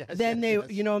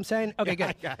 you know what I'm saying? Okay, good.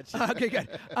 I got you. Okay, good.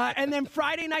 And then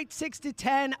Friday night, 6 to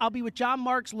 10, I'll be with John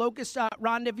Marks, Locust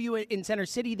Rendezvous in Center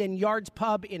City, then Yards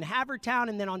Pub in Havertown.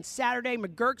 And then on Saturday,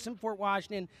 McGurk's in Fort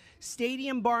Washington,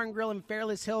 Stadium Bar and Grill in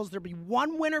Fairless Hills. There'll be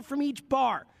one winner from each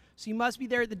bar. So you must be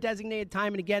there at the designated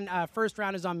time. And again, first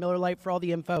round is on Miller Lite. For all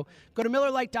the info, go to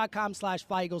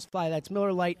MillerLite.com/FlyEaglesFly. That's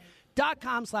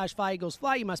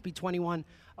MillerLite.com/FlyEaglesFly. You must be 21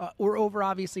 or over,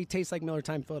 obviously. Tastes like Miller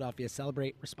time, Philadelphia.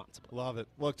 Celebrate responsibly. Love it.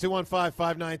 Look,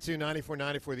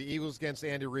 215-592-9494. The Eagles against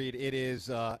Andy Reid. It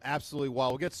is absolutely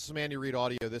wild. We'll get to some Andy Reid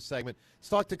audio this segment. Let's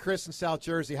talk to Chris in South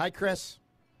Jersey. Hi, Chris.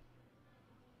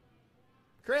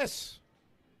 Chris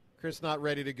not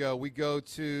ready to go. We go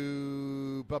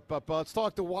to let's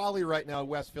talk to Wally right now in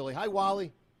West Philly. Hi,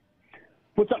 Wally.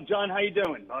 What's up, John? How you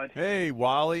doing, bud? Hey,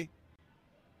 Wally.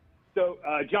 So,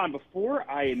 John, before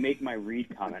I make my Reid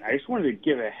comment, I just wanted to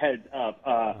give a heads up.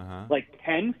 Like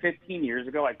 10, 15 years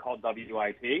ago, I called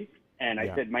WIP, and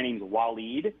I said, my name's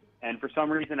Waleed. And for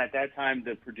some reason at that time,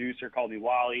 the producer called me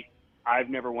Wally.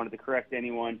 I've never wanted to correct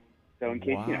anyone. So in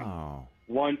case,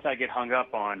 once I get hung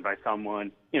up on by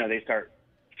someone, they start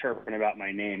chirping about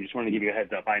my name. Just wanted to give you a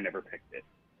heads up. I never picked it.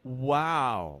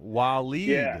 Wow. Waleed.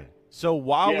 Yeah. So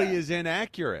Wally is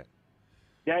inaccurate.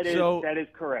 That is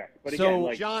correct. But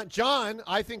again, John,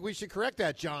 I think we should correct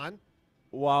that, John.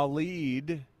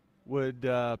 Waleed would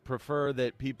prefer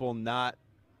that people not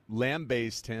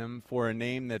lambaste him for a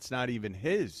name that's not even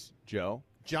his, Joe.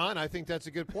 John, I think that's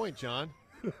a good point, John.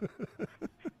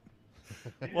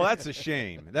 Well, that's a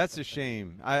shame. That's a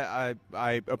shame. I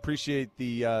appreciate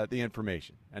the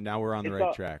information, and now we're on the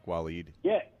right track, Waleed.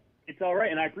 Yeah, it's all right,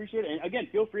 and I appreciate it. And again,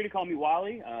 feel free to call me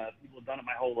Wally. People have done it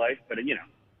my whole life, but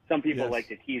some people like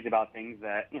to tease about things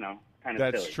that kind of silly.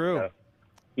 That's true. So,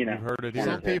 You've heard it here.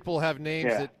 Some people have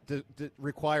names that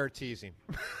require teasing.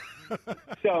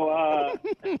 So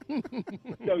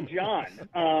John,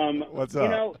 what's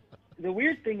up? The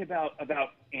weird thing about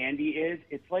Andy is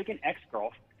it's like an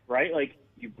ex-girlfriend, right? Like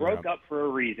you broke up for a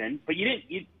reason, but you didn't.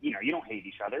 You don't hate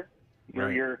each other.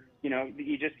 You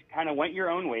just kind of went your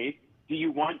own ways. Do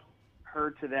you want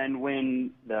her to then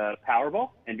win the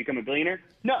Powerball and become a billionaire?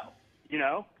 No.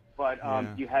 But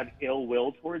do you have ill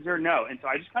will towards her? No. And so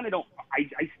I just kind of don't.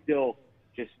 I still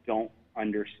just don't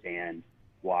understand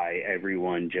why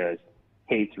everyone just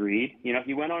hates Reid.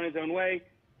 He went on his own way.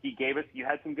 He gave us. You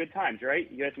had some good times,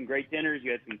 right? You had some great dinners.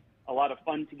 You had a lot of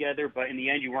fun together. But in the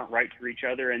end, you weren't right for each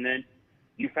other. And then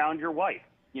you found your wife,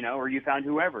 or you found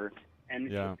whoever. And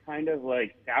it's just kind of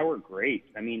like sour grapes.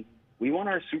 I mean, we won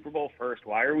our Super Bowl first.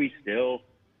 Why are we still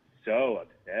so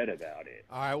upset about it?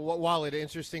 All right, Wally,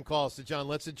 interesting call. So, John,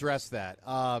 let's address that.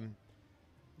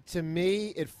 To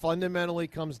me, it fundamentally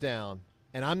comes down,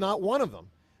 and I'm not one of them,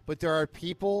 but there are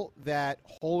people that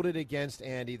hold it against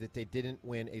Andy that they didn't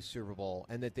win a Super Bowl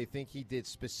and that they think he did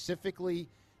specifically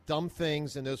dumb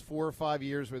things in those 4 or 5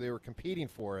 years where they were competing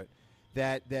for it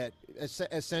that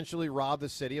essentially robbed the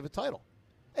city of a title.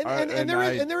 And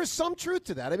there is some truth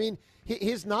to that. I mean,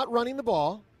 his not running the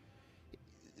ball,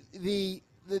 the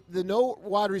no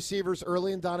wide receivers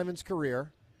early in Donovan's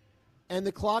career, and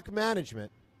the clock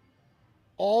management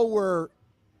all were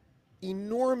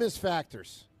enormous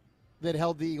factors that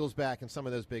held the Eagles back in some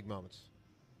of those big moments.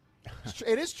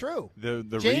 It is true. The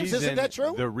James, reason, isn't that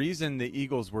true? The reason the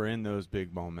Eagles were in those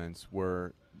big moments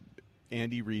were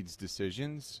Andy Reid's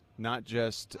decisions, not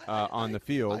just on the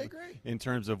field, in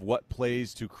terms of what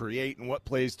plays to create and what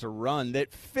plays to run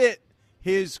that fit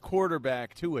his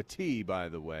quarterback to a T, by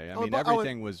the way. I mean,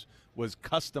 everything was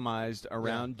customized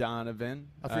around Donovan,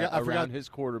 around his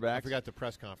quarterback. I forgot the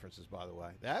press conferences, by the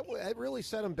way. That really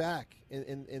set him back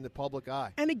in the public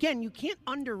eye. And again, you can't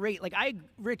underrate. Like,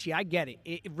 Richie, I get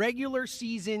it. Regular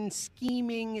season,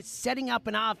 scheming, setting up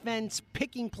an offense,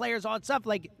 picking players, all that stuff,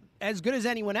 like, as good as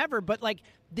anyone ever, but, like,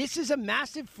 this is a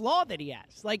massive flaw that he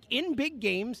has. Like, in big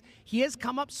games, he has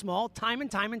come up small time and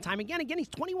time and time again. Again, he's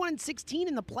 21-16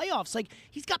 in the playoffs. Like,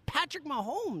 he's got Patrick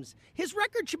Mahomes. His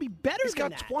record should be better than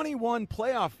that. He's got 21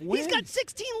 playoff wins. He's got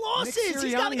 16 losses.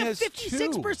 He's got like a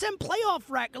 56%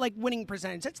 playoff winning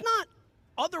percentage. That's not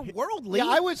otherworldly. Yeah,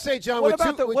 I would say, John.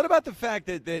 What about the fact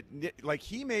that like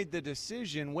he made the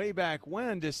decision way back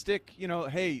when to stick?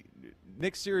 Hey,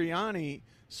 Nick Sirianni.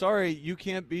 Sorry, you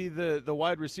can't be the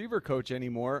wide receiver coach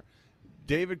anymore.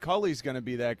 David Culley's going to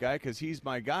be that guy because he's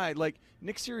my guy. Like,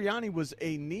 Nick Sirianni was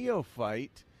a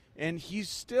neophyte, and he's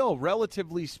still,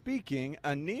 relatively speaking,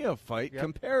 a neophyte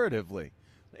comparatively.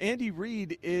 Andy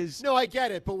Reid is... No, I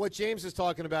get it, but what James is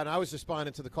talking about, and I was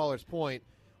responding to the caller's point,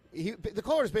 the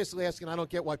caller is basically asking, I don't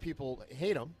get why people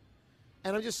hate him.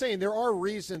 And I'm just saying there are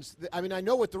reasons. I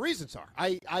know what the reasons are.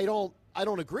 I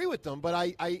don't agree with them, but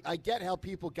I get how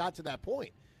people got to that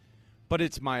point. But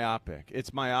it's myopic.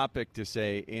 It's myopic to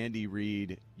say, Andy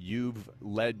Reid, you've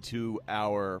led to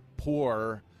our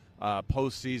poor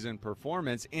postseason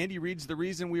performance. Andy Reid's the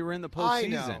reason we were in the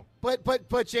postseason. I know.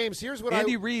 But James, here's what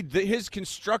Andy Reid, his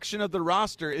construction of the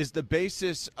roster is the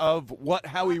basis of what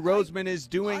Howie Roseman is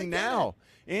doing now.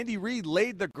 Andy Reid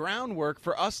laid the groundwork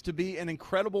for us to be an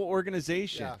incredible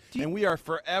organization, and we are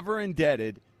forever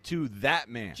indebted to that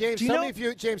man. James, tell me if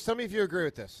you agree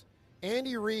with this.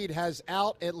 Andy Reid has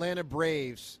out Atlanta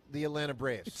Braves, the Atlanta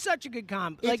Braves. It's such a good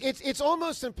comp. It's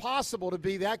almost impossible to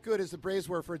be that good as the Braves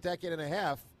were for a decade and a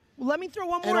half. Well, let me throw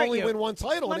one more and at only you. win one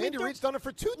title, and Andy Reid's done it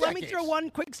for 2 decades. Let me throw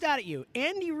one quick stat at you.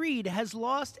 Andy Reid has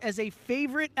lost as a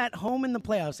favorite at home in the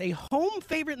playoffs, a home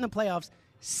favorite in the playoffs,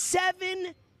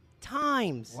 7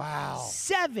 times. Wow.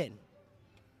 7.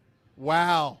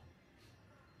 Wow.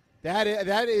 That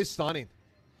is stunning.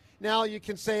 Now, you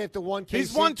can say at the one case...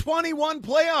 He's won 21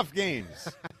 playoff games.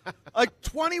 Like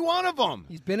 21 of them.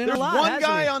 He's been in There's a lot, one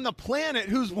guy on the planet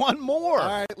who's won more. All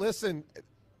right, listen.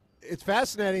 It's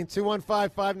fascinating.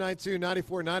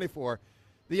 215-592-9494.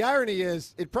 The irony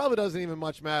is it probably doesn't even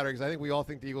much matter because I think we all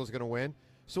think the Eagles are going to win.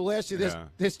 So we'll ask you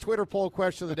this Twitter poll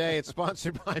question of the day. It's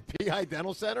sponsored by PI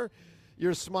Dental Center.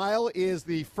 Your smile is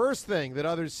the first thing that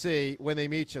others see when they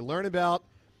meet you. Learn about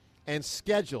and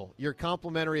schedule your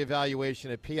complimentary evaluation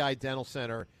at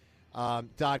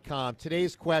PIDentalCenter.com.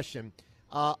 Today's question,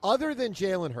 other than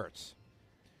Jalen Hurts,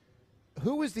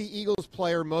 who is the Eagles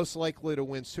player most likely to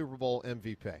win Super Bowl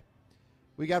MVP?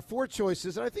 We got 4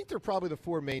 choices, and I think they're probably the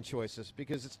 4 main choices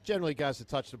because it's generally guys that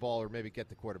touch the ball or maybe get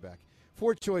the quarterback.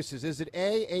 4 choices. Is it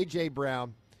A, A.J.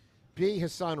 Brown, B,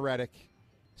 Hassan Reddick,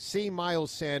 C, Miles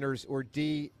Sanders, or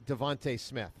D, Devontae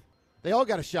Smith? They all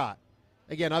got a shot.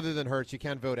 Again, other than Hurts, you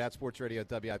can vote at Sports Radio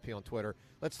WIP on Twitter.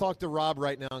 Let's talk to Rob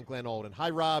right now in Glen Olden. Hi,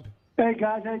 Rob. Hey,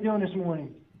 guys. How you doing this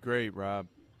morning? Great, Rob.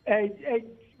 Hey,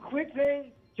 quick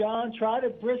thing, John. Try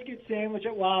the brisket sandwich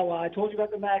at Wawa. I told you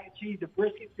about the mac and cheese. The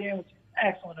brisket sandwich is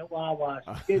excellent at Wawa.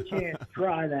 So get a chance.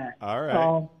 Try that. All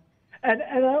right. And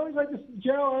I always like to,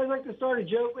 Joe, I always like to start a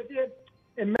joke with you.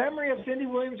 In memory of Cindy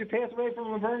Williams, who passed away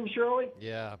from Laverne and Shirley.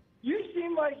 Yeah. You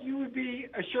seem like you would be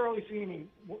a Shirley Sweeney,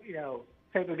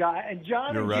 type of guy. And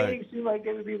John You're and right. James seem like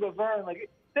they would be Laverne. Like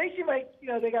they seem like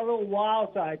they got a little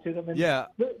wild side to them. And Yeah.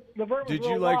 Laverne was Did a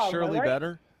little you like wild, Shirley right?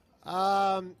 better?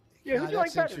 Yeah, who'd you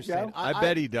like better, Joe? I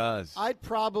bet he does. I'd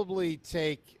probably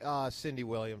take Cindy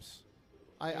Williams.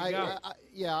 I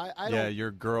don't.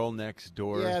 Your girl next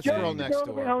door. Yeah, it's thing. girl next door.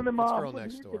 The girl to be home It's girl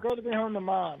next door. The girl to be home to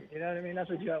mom. You know what I mean? That's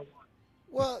what Joe wants.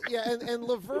 Well, yeah, and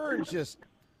Laverne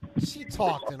she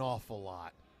talked an awful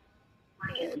lot.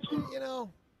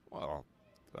 Well,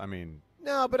 I mean,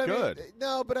 good.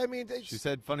 She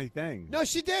said funny things. No,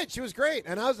 she did. She was great,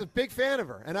 and I was a big fan of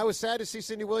her. And I was sad to see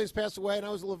Cindy Williams pass away. And I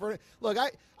was a Laverne. Look,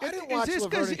 I didn't watch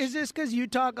Laverne. Is this because you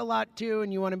talk a lot too,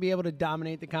 and you want to be able to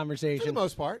dominate the conversation? For the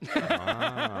most part.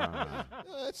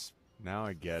 That's now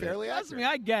I get fairly it. Trust me,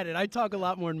 I get it. I talk a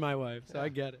lot more than my wife, so I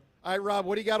get it. All right, Rob,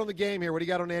 what do you got on the game here? What do you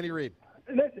got on Andy Reid?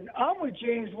 Listen, I'm with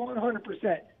James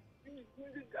 100%.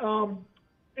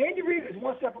 Andy Reid is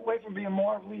one step away from being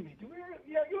Marv Levy.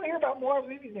 You don't hear about Marv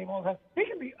Levy's name all the time. He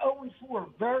can be 0-4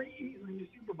 very easily in the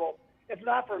Super Bowl. If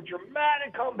not for a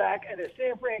dramatic comeback and a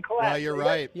San Fran collapse. No, you're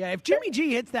right. Yeah, if Jimmy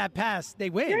G hits that pass, they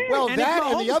win. Well, and that if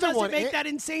Mahomes and the other doesn't one, make that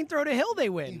insane throw to Hill, they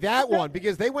win. That one,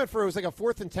 because they went for, it was like a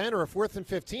 4th and 10 or a 4th and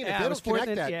 15. Yeah, If they don't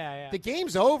connect that, the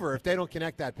game's over if they don't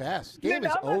connect that pass. Game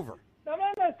is over. I'm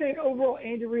not saying overall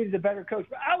Andy Reid is a better coach,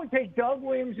 but I would take Doug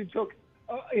Williams, who took,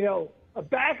 a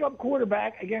backup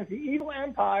quarterback against the evil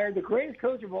empire, the greatest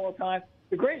coach of all time,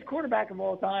 the greatest quarterback of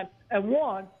all time, and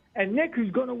won. And Nick,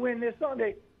 who's going to win this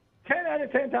Sunday, 10 out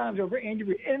of 10 times over Andy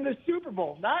Reid in the Super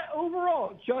Bowl. Not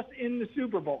overall, just in the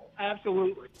Super Bowl.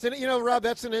 Absolutely. So, Rob,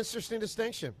 that's an interesting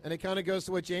distinction. And it kind of goes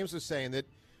to what James was saying, that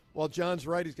while John's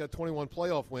right, he's got 21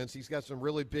 playoff wins, he's got some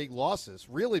really big losses,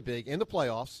 really big, in the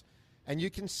playoffs. And you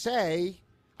can say,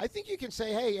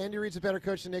 hey, Andy Reid's a better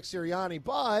coach than Nick Sirianni,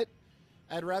 but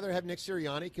I'd rather have Nick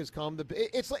Sirianni because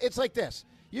it's like this.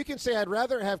 You can say I'd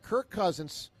rather have Kirk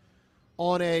Cousins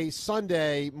on a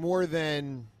Sunday more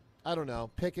than, I don't know,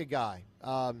 pick a guy.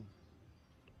 I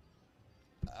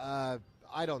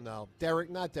don't know.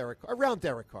 Around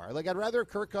Derek Carr. Like, I'd rather have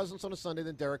Kirk Cousins on a Sunday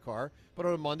than Derek Carr, but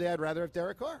on a Monday I'd rather have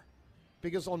Derek Carr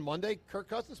because on Monday Kirk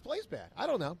Cousins plays bad. I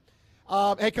don't know.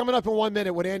 Hey, coming up in 1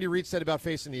 minute, what Andy Reid said about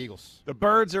facing the Eagles. The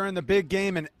Birds are in the big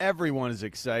game, and everyone is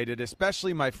excited,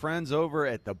 especially my friends over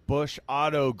at the Bush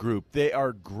Auto Group. They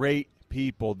are great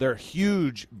people. They're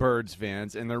huge Birds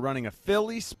fans, and they're running a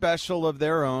Philly special of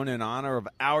their own in honor of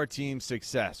our team's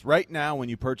success. Right now, when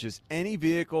you purchase any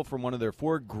vehicle from one of their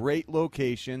 4 great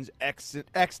locations, Exton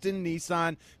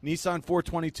Nissan, Nissan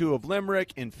 422 of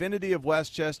Limerick, Infinity of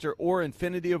Westchester, or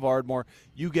Infinity of Ardmore,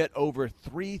 you get over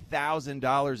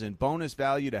 $3,000 in bonus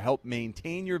value to help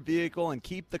maintain your vehicle and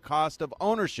keep the cost of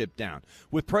ownership down.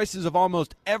 With prices of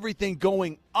almost everything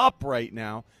going up right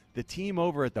now, the team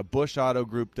over at the Bush Auto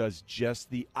Group does just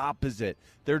the opposite.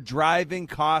 They're driving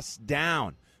costs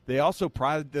down. They also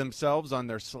pride themselves on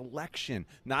their selection.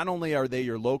 Not only are they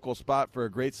your local spot for a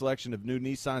great selection of new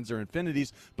Nissans or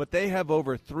Infinities, but they have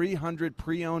over 300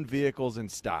 pre-owned vehicles in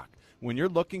stock. When you're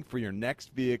looking for your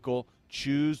next vehicle,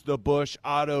 choose the Bush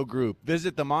Auto Group.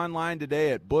 Visit them online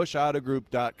today at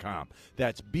bushautogroup.com.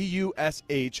 That's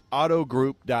BUSH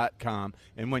autogroup.com.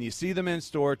 And when you see them in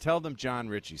store, tell them John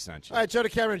Ritchie sent you. All right, Joe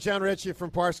DeCamera and John Ritchie from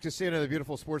Parks Casino, the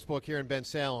beautiful sportsbook here in Ben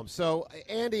Salem. So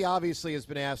Andy obviously has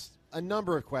been asked a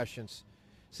number of questions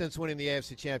since winning the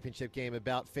AFC Championship game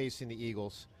about facing the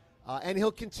Eagles. And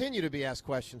he'll continue to be asked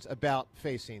questions about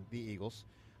facing the Eagles.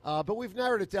 But we've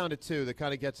narrowed it down to 2 that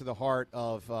kind of get to the heart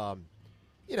of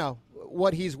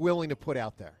what he's willing to put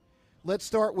out there. Let's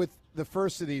start with the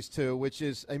first of these 2, which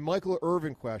is a Michael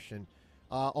Irvin question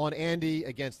on Andy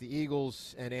against the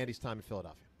Eagles and Andy's time in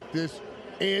Philadelphia. This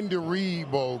Andy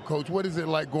Reid Bowl, Coach, what is it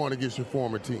like going against your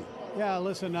former team? Yeah,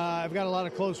 listen, I've got a lot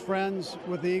of close friends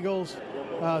with the Eagles.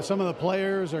 Some of the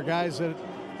players are guys that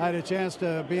I had a chance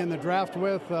to be in the draft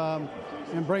with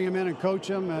and bring them in and coach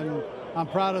them, and I'm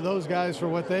proud of those guys for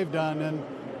what they've done. And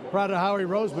proud of Howie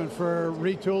Roseman for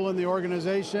retooling the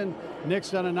organization. Nick's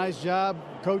done a nice job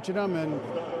coaching them,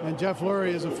 and Jeff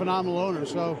Lurie is a phenomenal owner.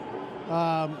 So,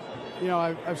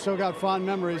 I've still got fond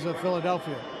memories of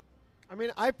Philadelphia. I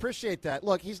mean, I appreciate that.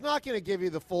 Look, he's not going to give you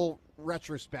the full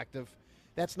retrospective.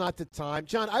 That's not the time.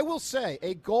 John, I will say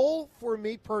a goal for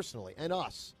me personally and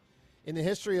us in the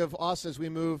history of us as we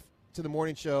move to the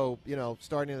morning show,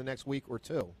 starting in the next week or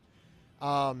 2.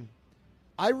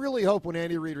 I really hope when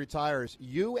Andy Reid retires,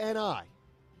 you and I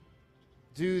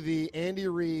do the Andy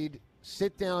Reid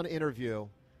sit-down interview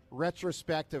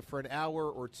retrospective for an hour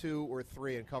or 2 or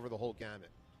 3 and cover the whole gamut.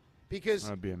 Because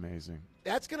that'd be amazing.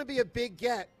 That's going to be a big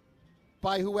get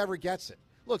by whoever gets it.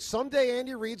 Look, someday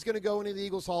Andy Reid's going to go into the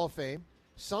Eagles Hall of Fame.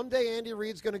 Someday Andy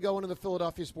Reid's going to go into the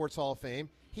Philadelphia Sports Hall of Fame.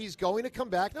 He's going to come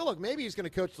back. Now, look, maybe he's going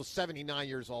to coach till 79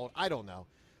 years old. I don't know.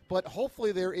 But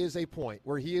hopefully there is a point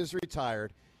where he is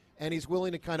retired and he's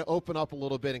willing to kind of open up a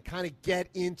little bit and kind of get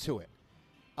into it.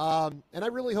 And I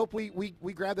really hope we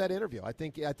grab that interview. I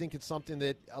think it's something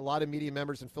that a lot of media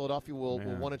members in Philadelphia will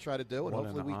want to try to do, and what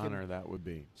hopefully an we honor can. that would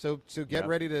be. So get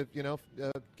ready to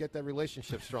get that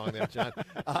relationship strong there, John.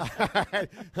 All right,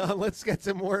 let's get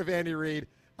to more of Andy Reid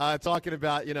talking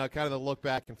about kind of the look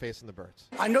back and facing the Birds.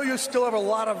 I know you still have a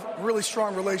lot of really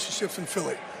strong relationships in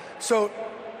Philly. So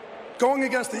going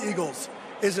against the Eagles,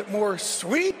 is it more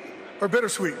sweet or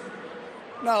bittersweet?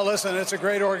 No, listen, it's a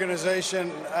great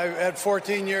organization. I had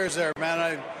 14 years there, man.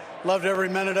 I loved every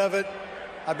minute of it.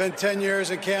 I've been 10 years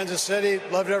in Kansas City,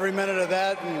 loved every minute of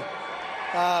that. And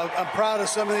I'm proud of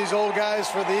some of these old guys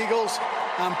for the Eagles.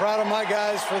 I'm proud of my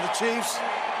guys for the Chiefs.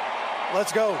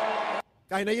 Let's go.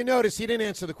 I know you noticed he didn't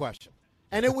answer the question.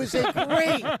 And it was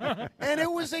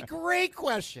a great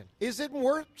question. Is it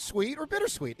more sweet or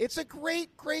bittersweet? It's a great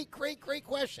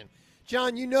question.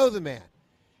 John, you know the man.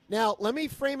 Now, let me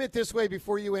frame it this way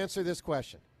before you answer this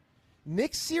question.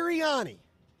 Nick Sirianni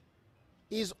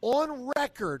is on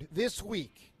record this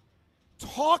week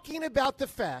talking about the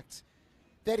fact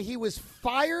that he was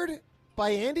fired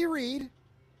by Andy Reid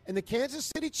and the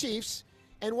Kansas City Chiefs,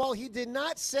 and while he did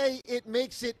not say it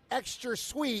makes it extra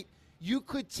sweet, you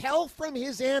could tell from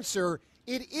his answer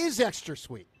it is extra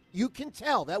sweet. You can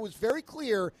tell. That was very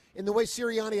clear in the way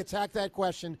Sirianni attacked that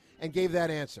question and gave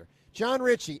that answer. John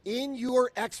Ritchie, in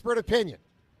your expert opinion,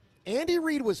 Andy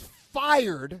Reid was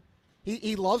fired.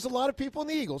 He loves a lot of people in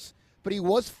the Eagles, but he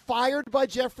was fired by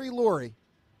Jeffrey Lurie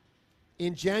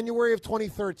in January of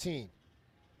 2013.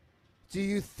 Do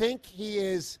you think he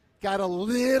has got a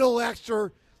little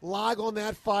extra log on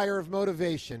that fire of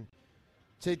motivation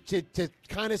to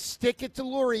kind of stick it to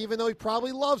Lurie, even though he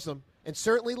probably loves him and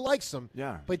certainly likes him?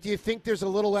 Yeah. But do you think there's a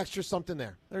little extra something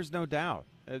there? There's no doubt.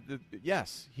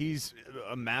 Yes, he's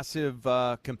a massive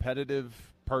competitive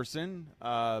person.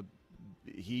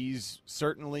 He's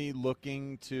certainly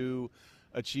looking to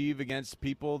achieve against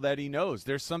people that he knows.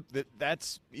 There's something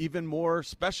that's even more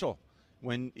special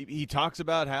when he talks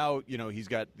about how, he's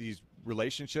got these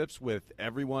relationships with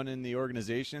everyone in the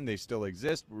organization. They still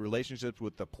exist. Relationships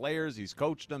with the players. He's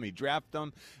coached them. He drafted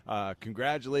them.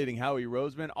 Congratulating Howie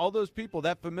Roseman. All those people,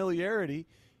 that familiarity,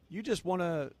 you just want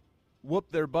to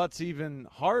whoop their butts even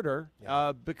harder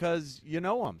because you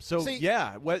know them. So,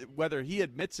 whether he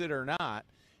admits it or not,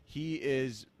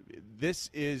 this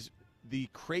is the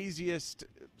craziest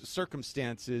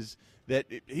circumstances that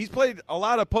he's played a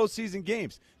lot of postseason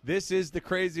games. This is the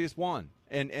craziest one.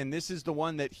 And this is the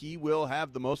one that he will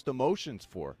have the most emotions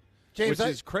for, James, which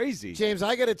is crazy. James,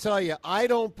 I got to tell you, I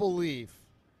don't believe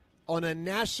on a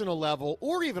national level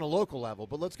or even a local level,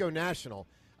 but let's go national,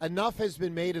 enough has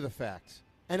been made of the fact,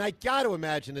 and I got to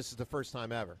imagine this is the first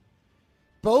time ever,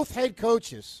 both head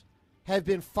coaches have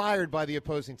been fired by the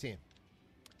opposing team.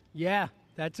 Yeah,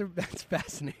 that's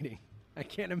fascinating. I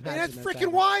can't imagine. That's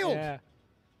freaking wild. Yeah.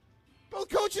 Both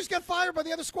coaches got fired by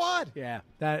the other squad. Yeah,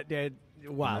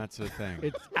 wow. That's the thing.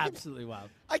 It's absolutely wild.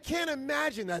 I can't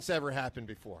imagine that's ever happened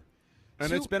before.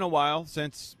 And it's been a while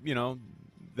since,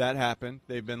 that happened.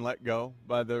 They've been let go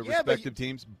by the respective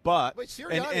teams. But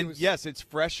yes, it's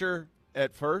fresher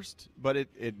at first, but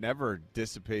it never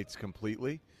dissipates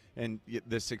completely. And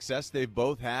the success they've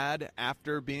both had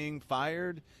after being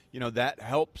fired, that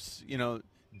helps,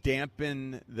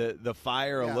 dampen the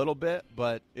fire a little bit,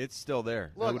 but it's still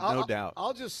there. Look, no doubt.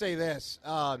 I'll just say this.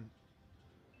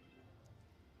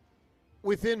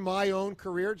 Within my own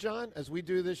career, John, as we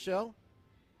do this show,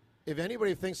 if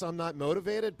anybody thinks I'm not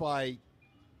motivated by,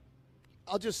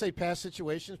 I'll just say past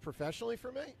situations professionally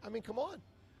for me, I mean, come on.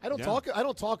 I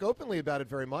don't talk openly about it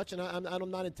very much, and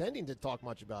I'm not intending to talk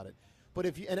much about it. But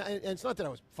if you, and it's not that I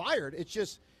was fired, it's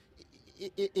just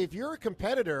if you're a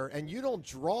competitor and you don't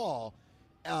draw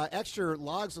extra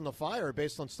logs on the fire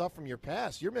based on stuff from your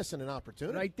past, you're missing an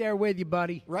opportunity. Right there with you,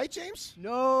 buddy. Right, James?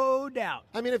 No doubt.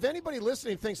 I mean, if anybody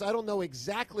listening thinks I don't know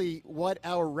exactly what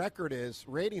our record is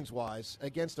ratings-wise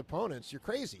against opponents, you're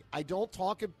crazy. I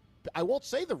won't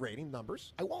say the rating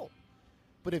numbers. I won't.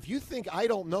 But if you think I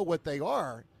don't know what they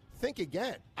are, think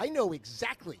again. I know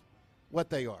exactly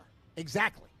what they are.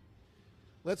 Exactly.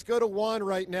 Let's go to Juan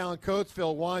right now in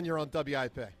Coatesville. Juan, you're on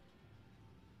WIP.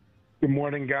 Good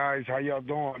morning, guys. How y'all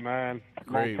doing, man?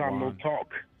 Great, Long time Juan. no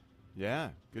talk. Yeah,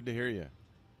 good to hear you.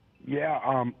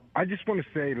 Yeah, I just want to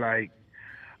say,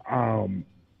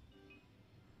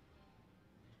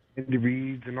 Andy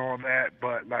Reid and all that,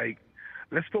 but,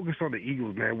 let's focus on the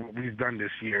Eagles, man, what we've done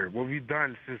this year, what we've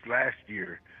done since last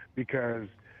year, because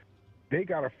they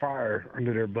got a fire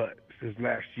under their butt since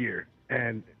last year.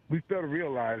 And we fail to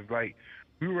realize,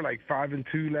 we were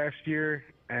 5-2 last year,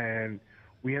 and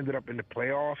we ended up in the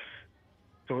playoffs.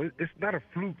 So it's not a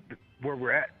fluke where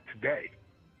we're at today.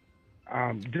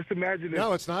 Just imagine.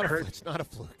 No, it's not. It's not a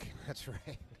fluke. That's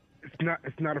right.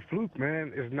 It's not a fluke,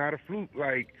 man. It's not a fluke.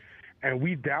 And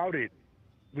we doubted.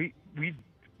 We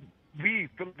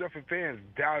Philadelphia fans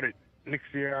doubted Nick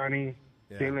Sirianni,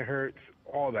 Jalen Hurts,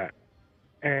 all that.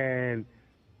 And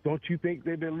don't you think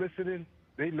they've been listening?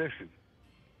 They listen,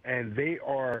 and they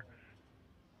are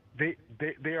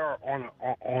on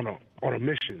a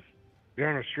mission. They're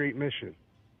on a straight mission.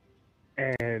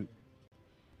 And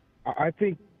I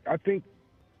think,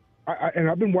 and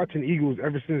I've been watching Eagles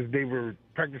ever since they were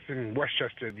practicing in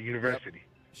Westchester at the university.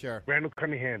 Yep. Sure. Randall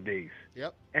Cunningham days.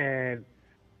 Yep. And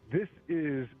this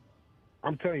is,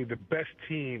 I'm telling you, the best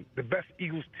team, the best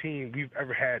Eagles team we've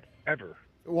ever had, ever.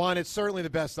 Juan, it's certainly the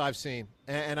best I've seen,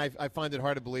 and I find it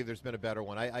hard to believe there's been a better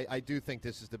one. I do think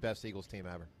this is the best Eagles team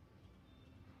ever.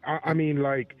 I mean,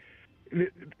 like,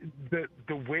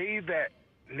 the way that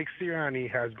Nick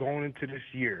Sirianni has gone into this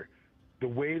year, the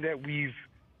way that we've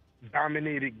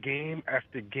dominated game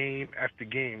after game after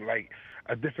game, like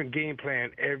a different game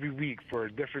plan every week for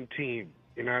a different team.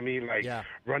 You know what I mean? Like,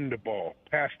 run the ball,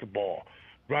 pass the ball,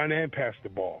 run and pass the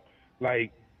ball.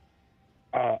 Like,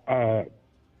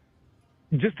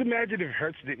 just imagine if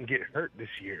Hurts didn't get hurt this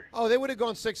year. Oh, they would have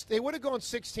gone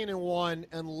 16-1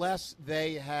 unless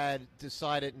they had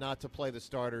decided not to play the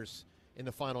starters in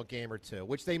the final game or two,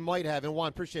 which they might have. And Juan,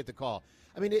 appreciate the call.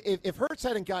 I mean, if Hurts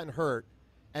hadn't gotten hurt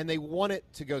and they wanted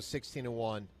to go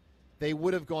 16-1, they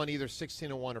would have gone either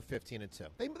 16-1 or 15-2.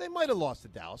 They might have lost to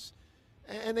Dallas,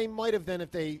 and they might have then,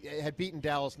 if they had beaten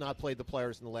Dallas, not played the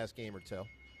players in the last game or two.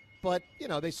 But, you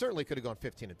know, they certainly could have gone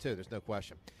 15-2. There's no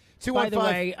question. By the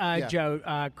way,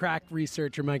 Joe, crack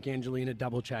researcher Mike Angelina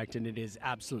double-checked, and it is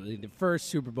absolutely the first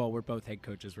Super Bowl where both head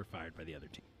coaches were fired by the other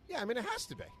team. Yeah, I mean, it has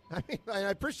to be. I mean, I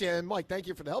appreciate it. And, Mike, thank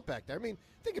you for the help back there. I mean,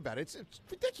 think about it. It's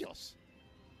ridiculous.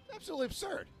 Absolutely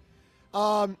absurd.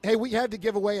 Hey, we had to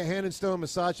give away a Hand and Stone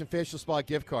massage and facial spa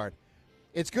gift card.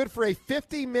 It's good for a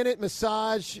 50-minute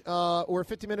massage or a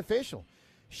 50-minute facial.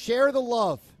 Share the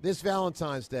love this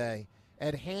Valentine's Day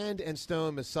at Hand and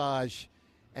Stone Massage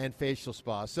and Facial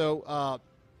Spa. So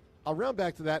I'll round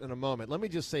back to that in a moment. Let me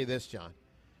just say this, John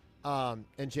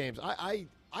and James.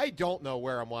 I don't know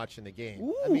where I'm watching the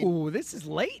game. Ooh, this is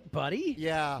late, buddy.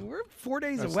 Yeah. We're 4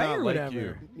 days That's away not or like whatever.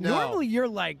 you. No. Normally you're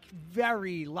like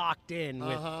very locked in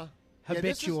with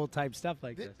habitual type stuff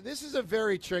like this. This is a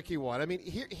very tricky one. I mean,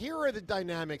 here are the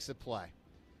dynamics at play.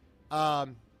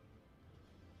 Obviously,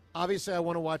 I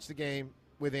want to watch the game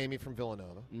with Amy from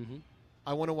Villanova. Mm-hmm.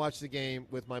 I want to watch the game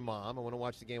with my mom. I want to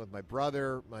watch the game with my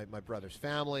brother, my brother's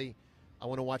family. I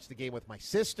want to watch the game with my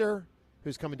sister,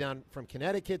 who's coming down from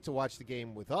Connecticut to watch the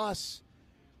game with us.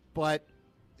 But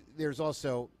there's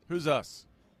also... Who's us?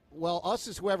 Well, us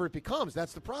is whoever it becomes.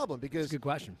 That's the problem, because good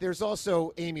question. There's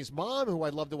also Amy's mom, who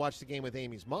I'd love to watch the game with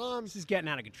Amy's mom. This is getting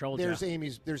out of control, There's Joe.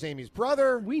 Amy's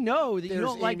brother. We know that you There's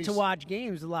don't like Amy's- to watch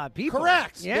games with a lot of people.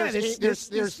 Correct. Yeah, this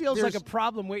feels like there's- a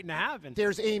problem waiting to happen.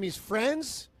 There's Amy's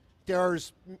friends.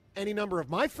 There's any number of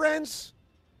my friends.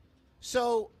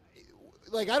 So,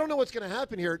 like, I don't know what's going to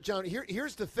happen here, John.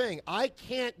 Here's the thing. I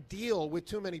can't deal with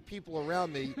too many people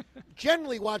around me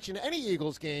generally watching any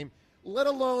Eagles game, let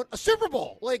alone a Super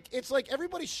Bowl. Like, it's like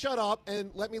everybody shut up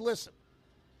and let me listen.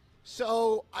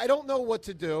 So I don't know what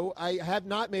to do. I have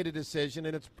not made a decision,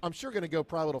 and I'm sure going to go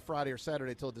probably till Friday or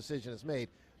Saturday till a decision is made.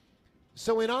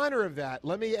 So in honor of that,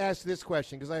 let me ask this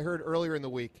question, because I heard earlier in the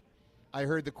week, I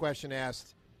heard the question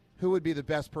asked, who would be the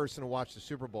best person to watch the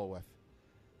Super Bowl with?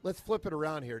 Let's flip it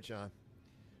around here, John.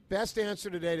 Best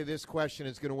answer today to this question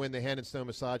is going to win the Hand and Stone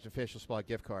Massage and Facial Spa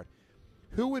gift card.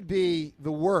 Who would be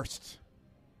the worst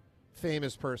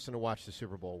famous person to watch the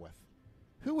Super Bowl with?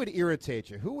 Who would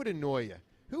irritate you? Who would annoy you?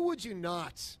 Who would you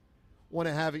not want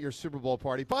to have at your Super Bowl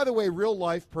party? By the way, real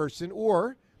life person,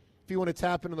 or if you want to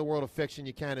tap into the world of fiction,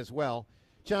 you can as well.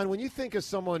 John, when you think of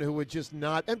someone who would just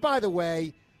not, and by the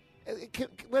way,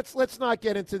 let's not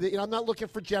get into the, I'm not looking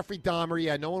for Jeffrey Dahmer.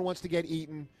 Yeah, no one wants to get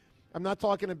eaten. I'm not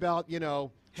talking about,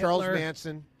 Charles Hitler,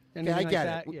 Manson. Okay, anything I get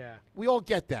like it. that, yeah. We all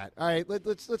get that. All right,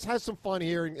 let's have some fun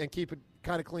here and keep it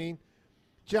kind of clean.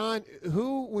 John,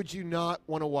 who would you not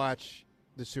want to watch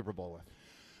the Super Bowl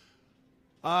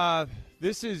with?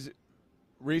 This is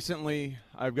recently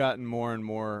I've gotten more and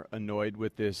more annoyed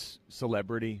with this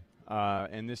celebrity,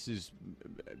 and this is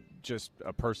just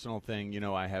a personal thing.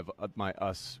 I have my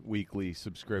Us Weekly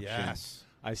subscription. Yes.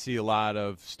 I see a lot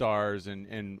of stars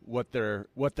and what they're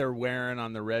wearing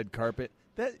on the red carpet.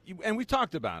 And we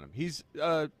talked about him. He's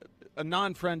a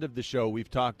non-friend of the show. We've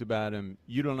talked about him.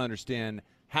 You don't understand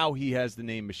how he has the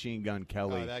name Machine Gun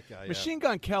Kelly. Oh, that guy, yeah. Machine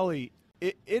Gun Kelly.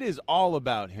 It is all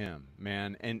about him,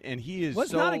 man, and he is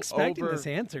Was so not expecting this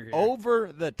answer here.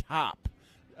 over the top,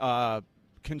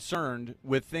 concerned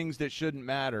with things that shouldn't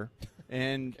matter,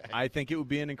 and I think it would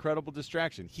be an incredible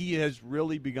distraction. He has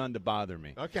really begun to bother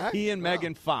me. Okay. He and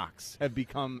Megan Fox have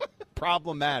become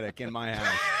problematic in my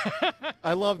house.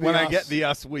 I love the when Us. I get the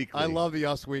Us Weekly. I love the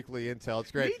Us Weekly intel.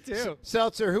 It's great. Me too.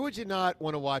 Seltzer, who would you not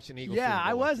want to watch an Eagles Yeah, Super Bowl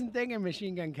I with? wasn't thinking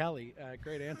Machine Gun Kelly.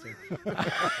 Great answer.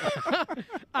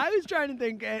 I was trying to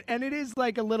think, and it is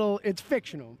like it's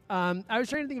fictional. I was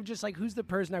trying to think of just like who's the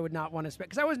person I would not want to spend,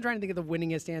 because I wasn't trying to think of the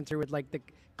winningest answer with like the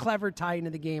clever tie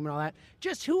into the game and all that.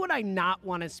 Just who would I not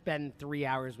want to spend 3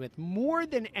 hours with more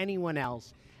than anyone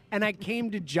else? And I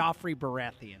came to Joffrey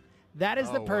Baratheon. That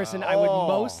is the person I would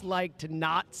most like to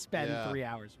not spend 3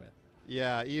 hours with.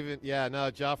 Yeah,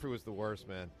 Joffrey was the worst,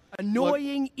 man.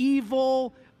 Annoying,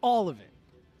 evil, all of it.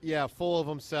 Yeah, full of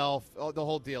himself, the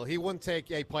whole deal. He wouldn't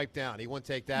take a pipe down. He wouldn't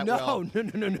take that No.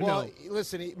 Well,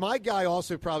 listen, my guy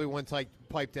also probably wouldn't take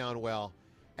pipe down well.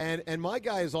 And my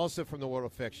guy is also from the world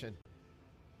of fiction.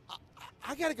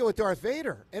 I got to go with Darth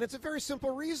Vader, and it's a very simple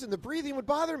reason. The breathing would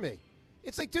bother me.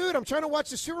 It's like, dude, I'm trying to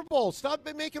watch the Super Bowl. Stop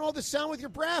making all this sound with your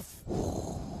breath.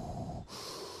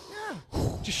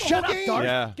 Just shut up, Darth.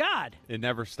 Yeah. God. It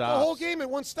never The stops. whole game in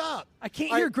one stop. I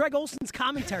can't hear Greg Olson's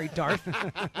commentary, Darth.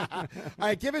 All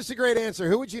right, give us a great answer.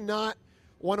 Who would you not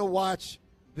want to watch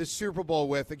the Super Bowl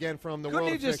with? Again, from the Couldn't world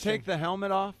he of just fiction. take the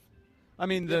helmet off? I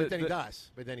mean, But then he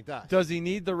dies. Does he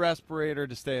need the respirator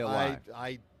to stay alive?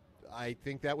 I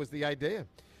think that was the idea.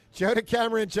 Joe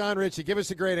DeCamara and John Ritchie, give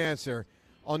us a great answer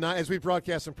on as we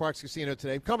broadcast from Parx Casino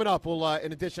today. Coming up, we'll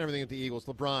in addition to everything with the Eagles,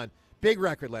 LeBron. Big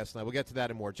record last night. We'll get to that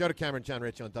and more. Joe DeCamara and John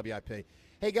Ritchie on WIP.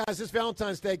 Hey, guys, this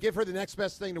Valentine's Day, give her the next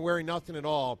best thing to wearing nothing at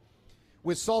all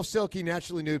with soft, silky,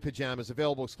 naturally nude pajamas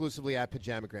available exclusively at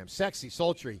Pajamagram. Sexy,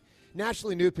 sultry,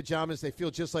 naturally nude pajamas. They feel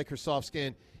just like her soft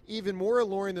skin. Even more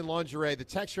alluring than lingerie, the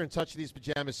texture and touch of these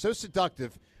pajamas so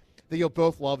seductive that you'll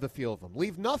both love the feel of them.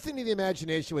 Leave nothing to the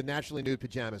imagination with naturally nude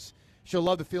pajamas. She'll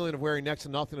love the feeling of wearing next to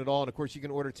nothing at all. And, of course, you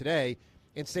can order today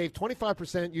and save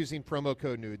 25% using promo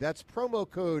code NUDE. That's promo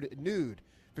code NUDE.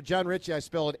 For John Ritchie, I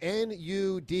spell it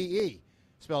N-U-D-E.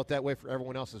 Spell it that way for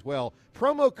everyone else as well.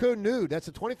 Promo code NUDE. That's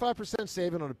a 25%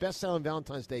 saving on a best-selling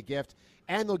Valentine's Day gift,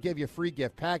 and they'll give you free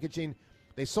gift packaging.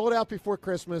 They sold out before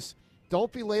Christmas.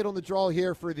 Don't be late on the draw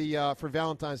here for for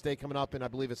Valentine's Day coming up in, I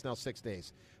believe it's now 6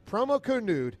 days. Promo code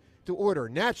NUDE to order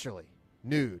naturally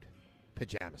nude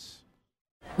pajamas.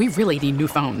 We really need new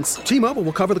phones. T-Mobile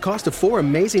will cover the cost of 4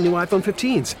 amazing new iPhone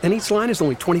 15s, and each line is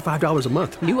only $25 a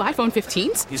month. New iPhone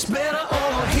 15s? It's better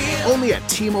over here. Only at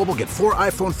T-Mobile, get 4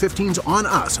 iPhone 15s on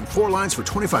us and 4 lines for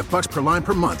 $25 per line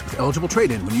per month with eligible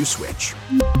trade-in when you switch.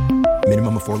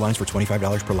 Minimum of 4 lines for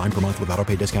 $25 per line per month with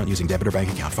autopay discount using debit or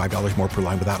bank account. $5 more per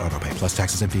line without autopay, plus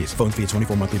taxes and fees. Phone fee at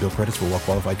 24 monthly bill credits for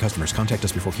well-qualified customers. Contact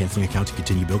us before canceling account to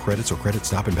continue bill credits or credit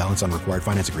stop and balance on required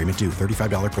finance agreement due.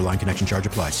 $35 per line connection charge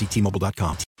applies. See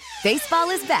T-Mobile.com. Baseball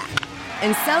is back,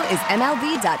 and so is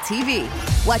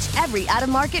MLB.tv. Watch every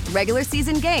out-of-market regular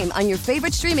season game on your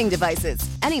favorite streaming devices.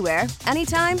 Anywhere,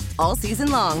 anytime, all season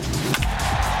long.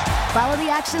 Follow the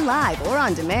action live or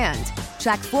on demand.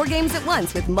 Track 4 games at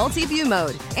once with multi-view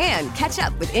mode and catch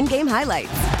up with in-game highlights.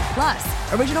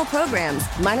 Plus, original programs,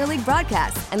 minor league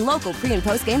broadcasts, and local pre- and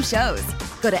post-game shows.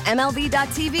 Go to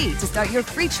MLB.tv to start your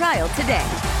free trial today.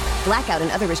 Blackout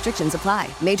and other restrictions apply.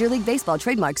 Major League Baseball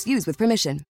trademarks used with permission.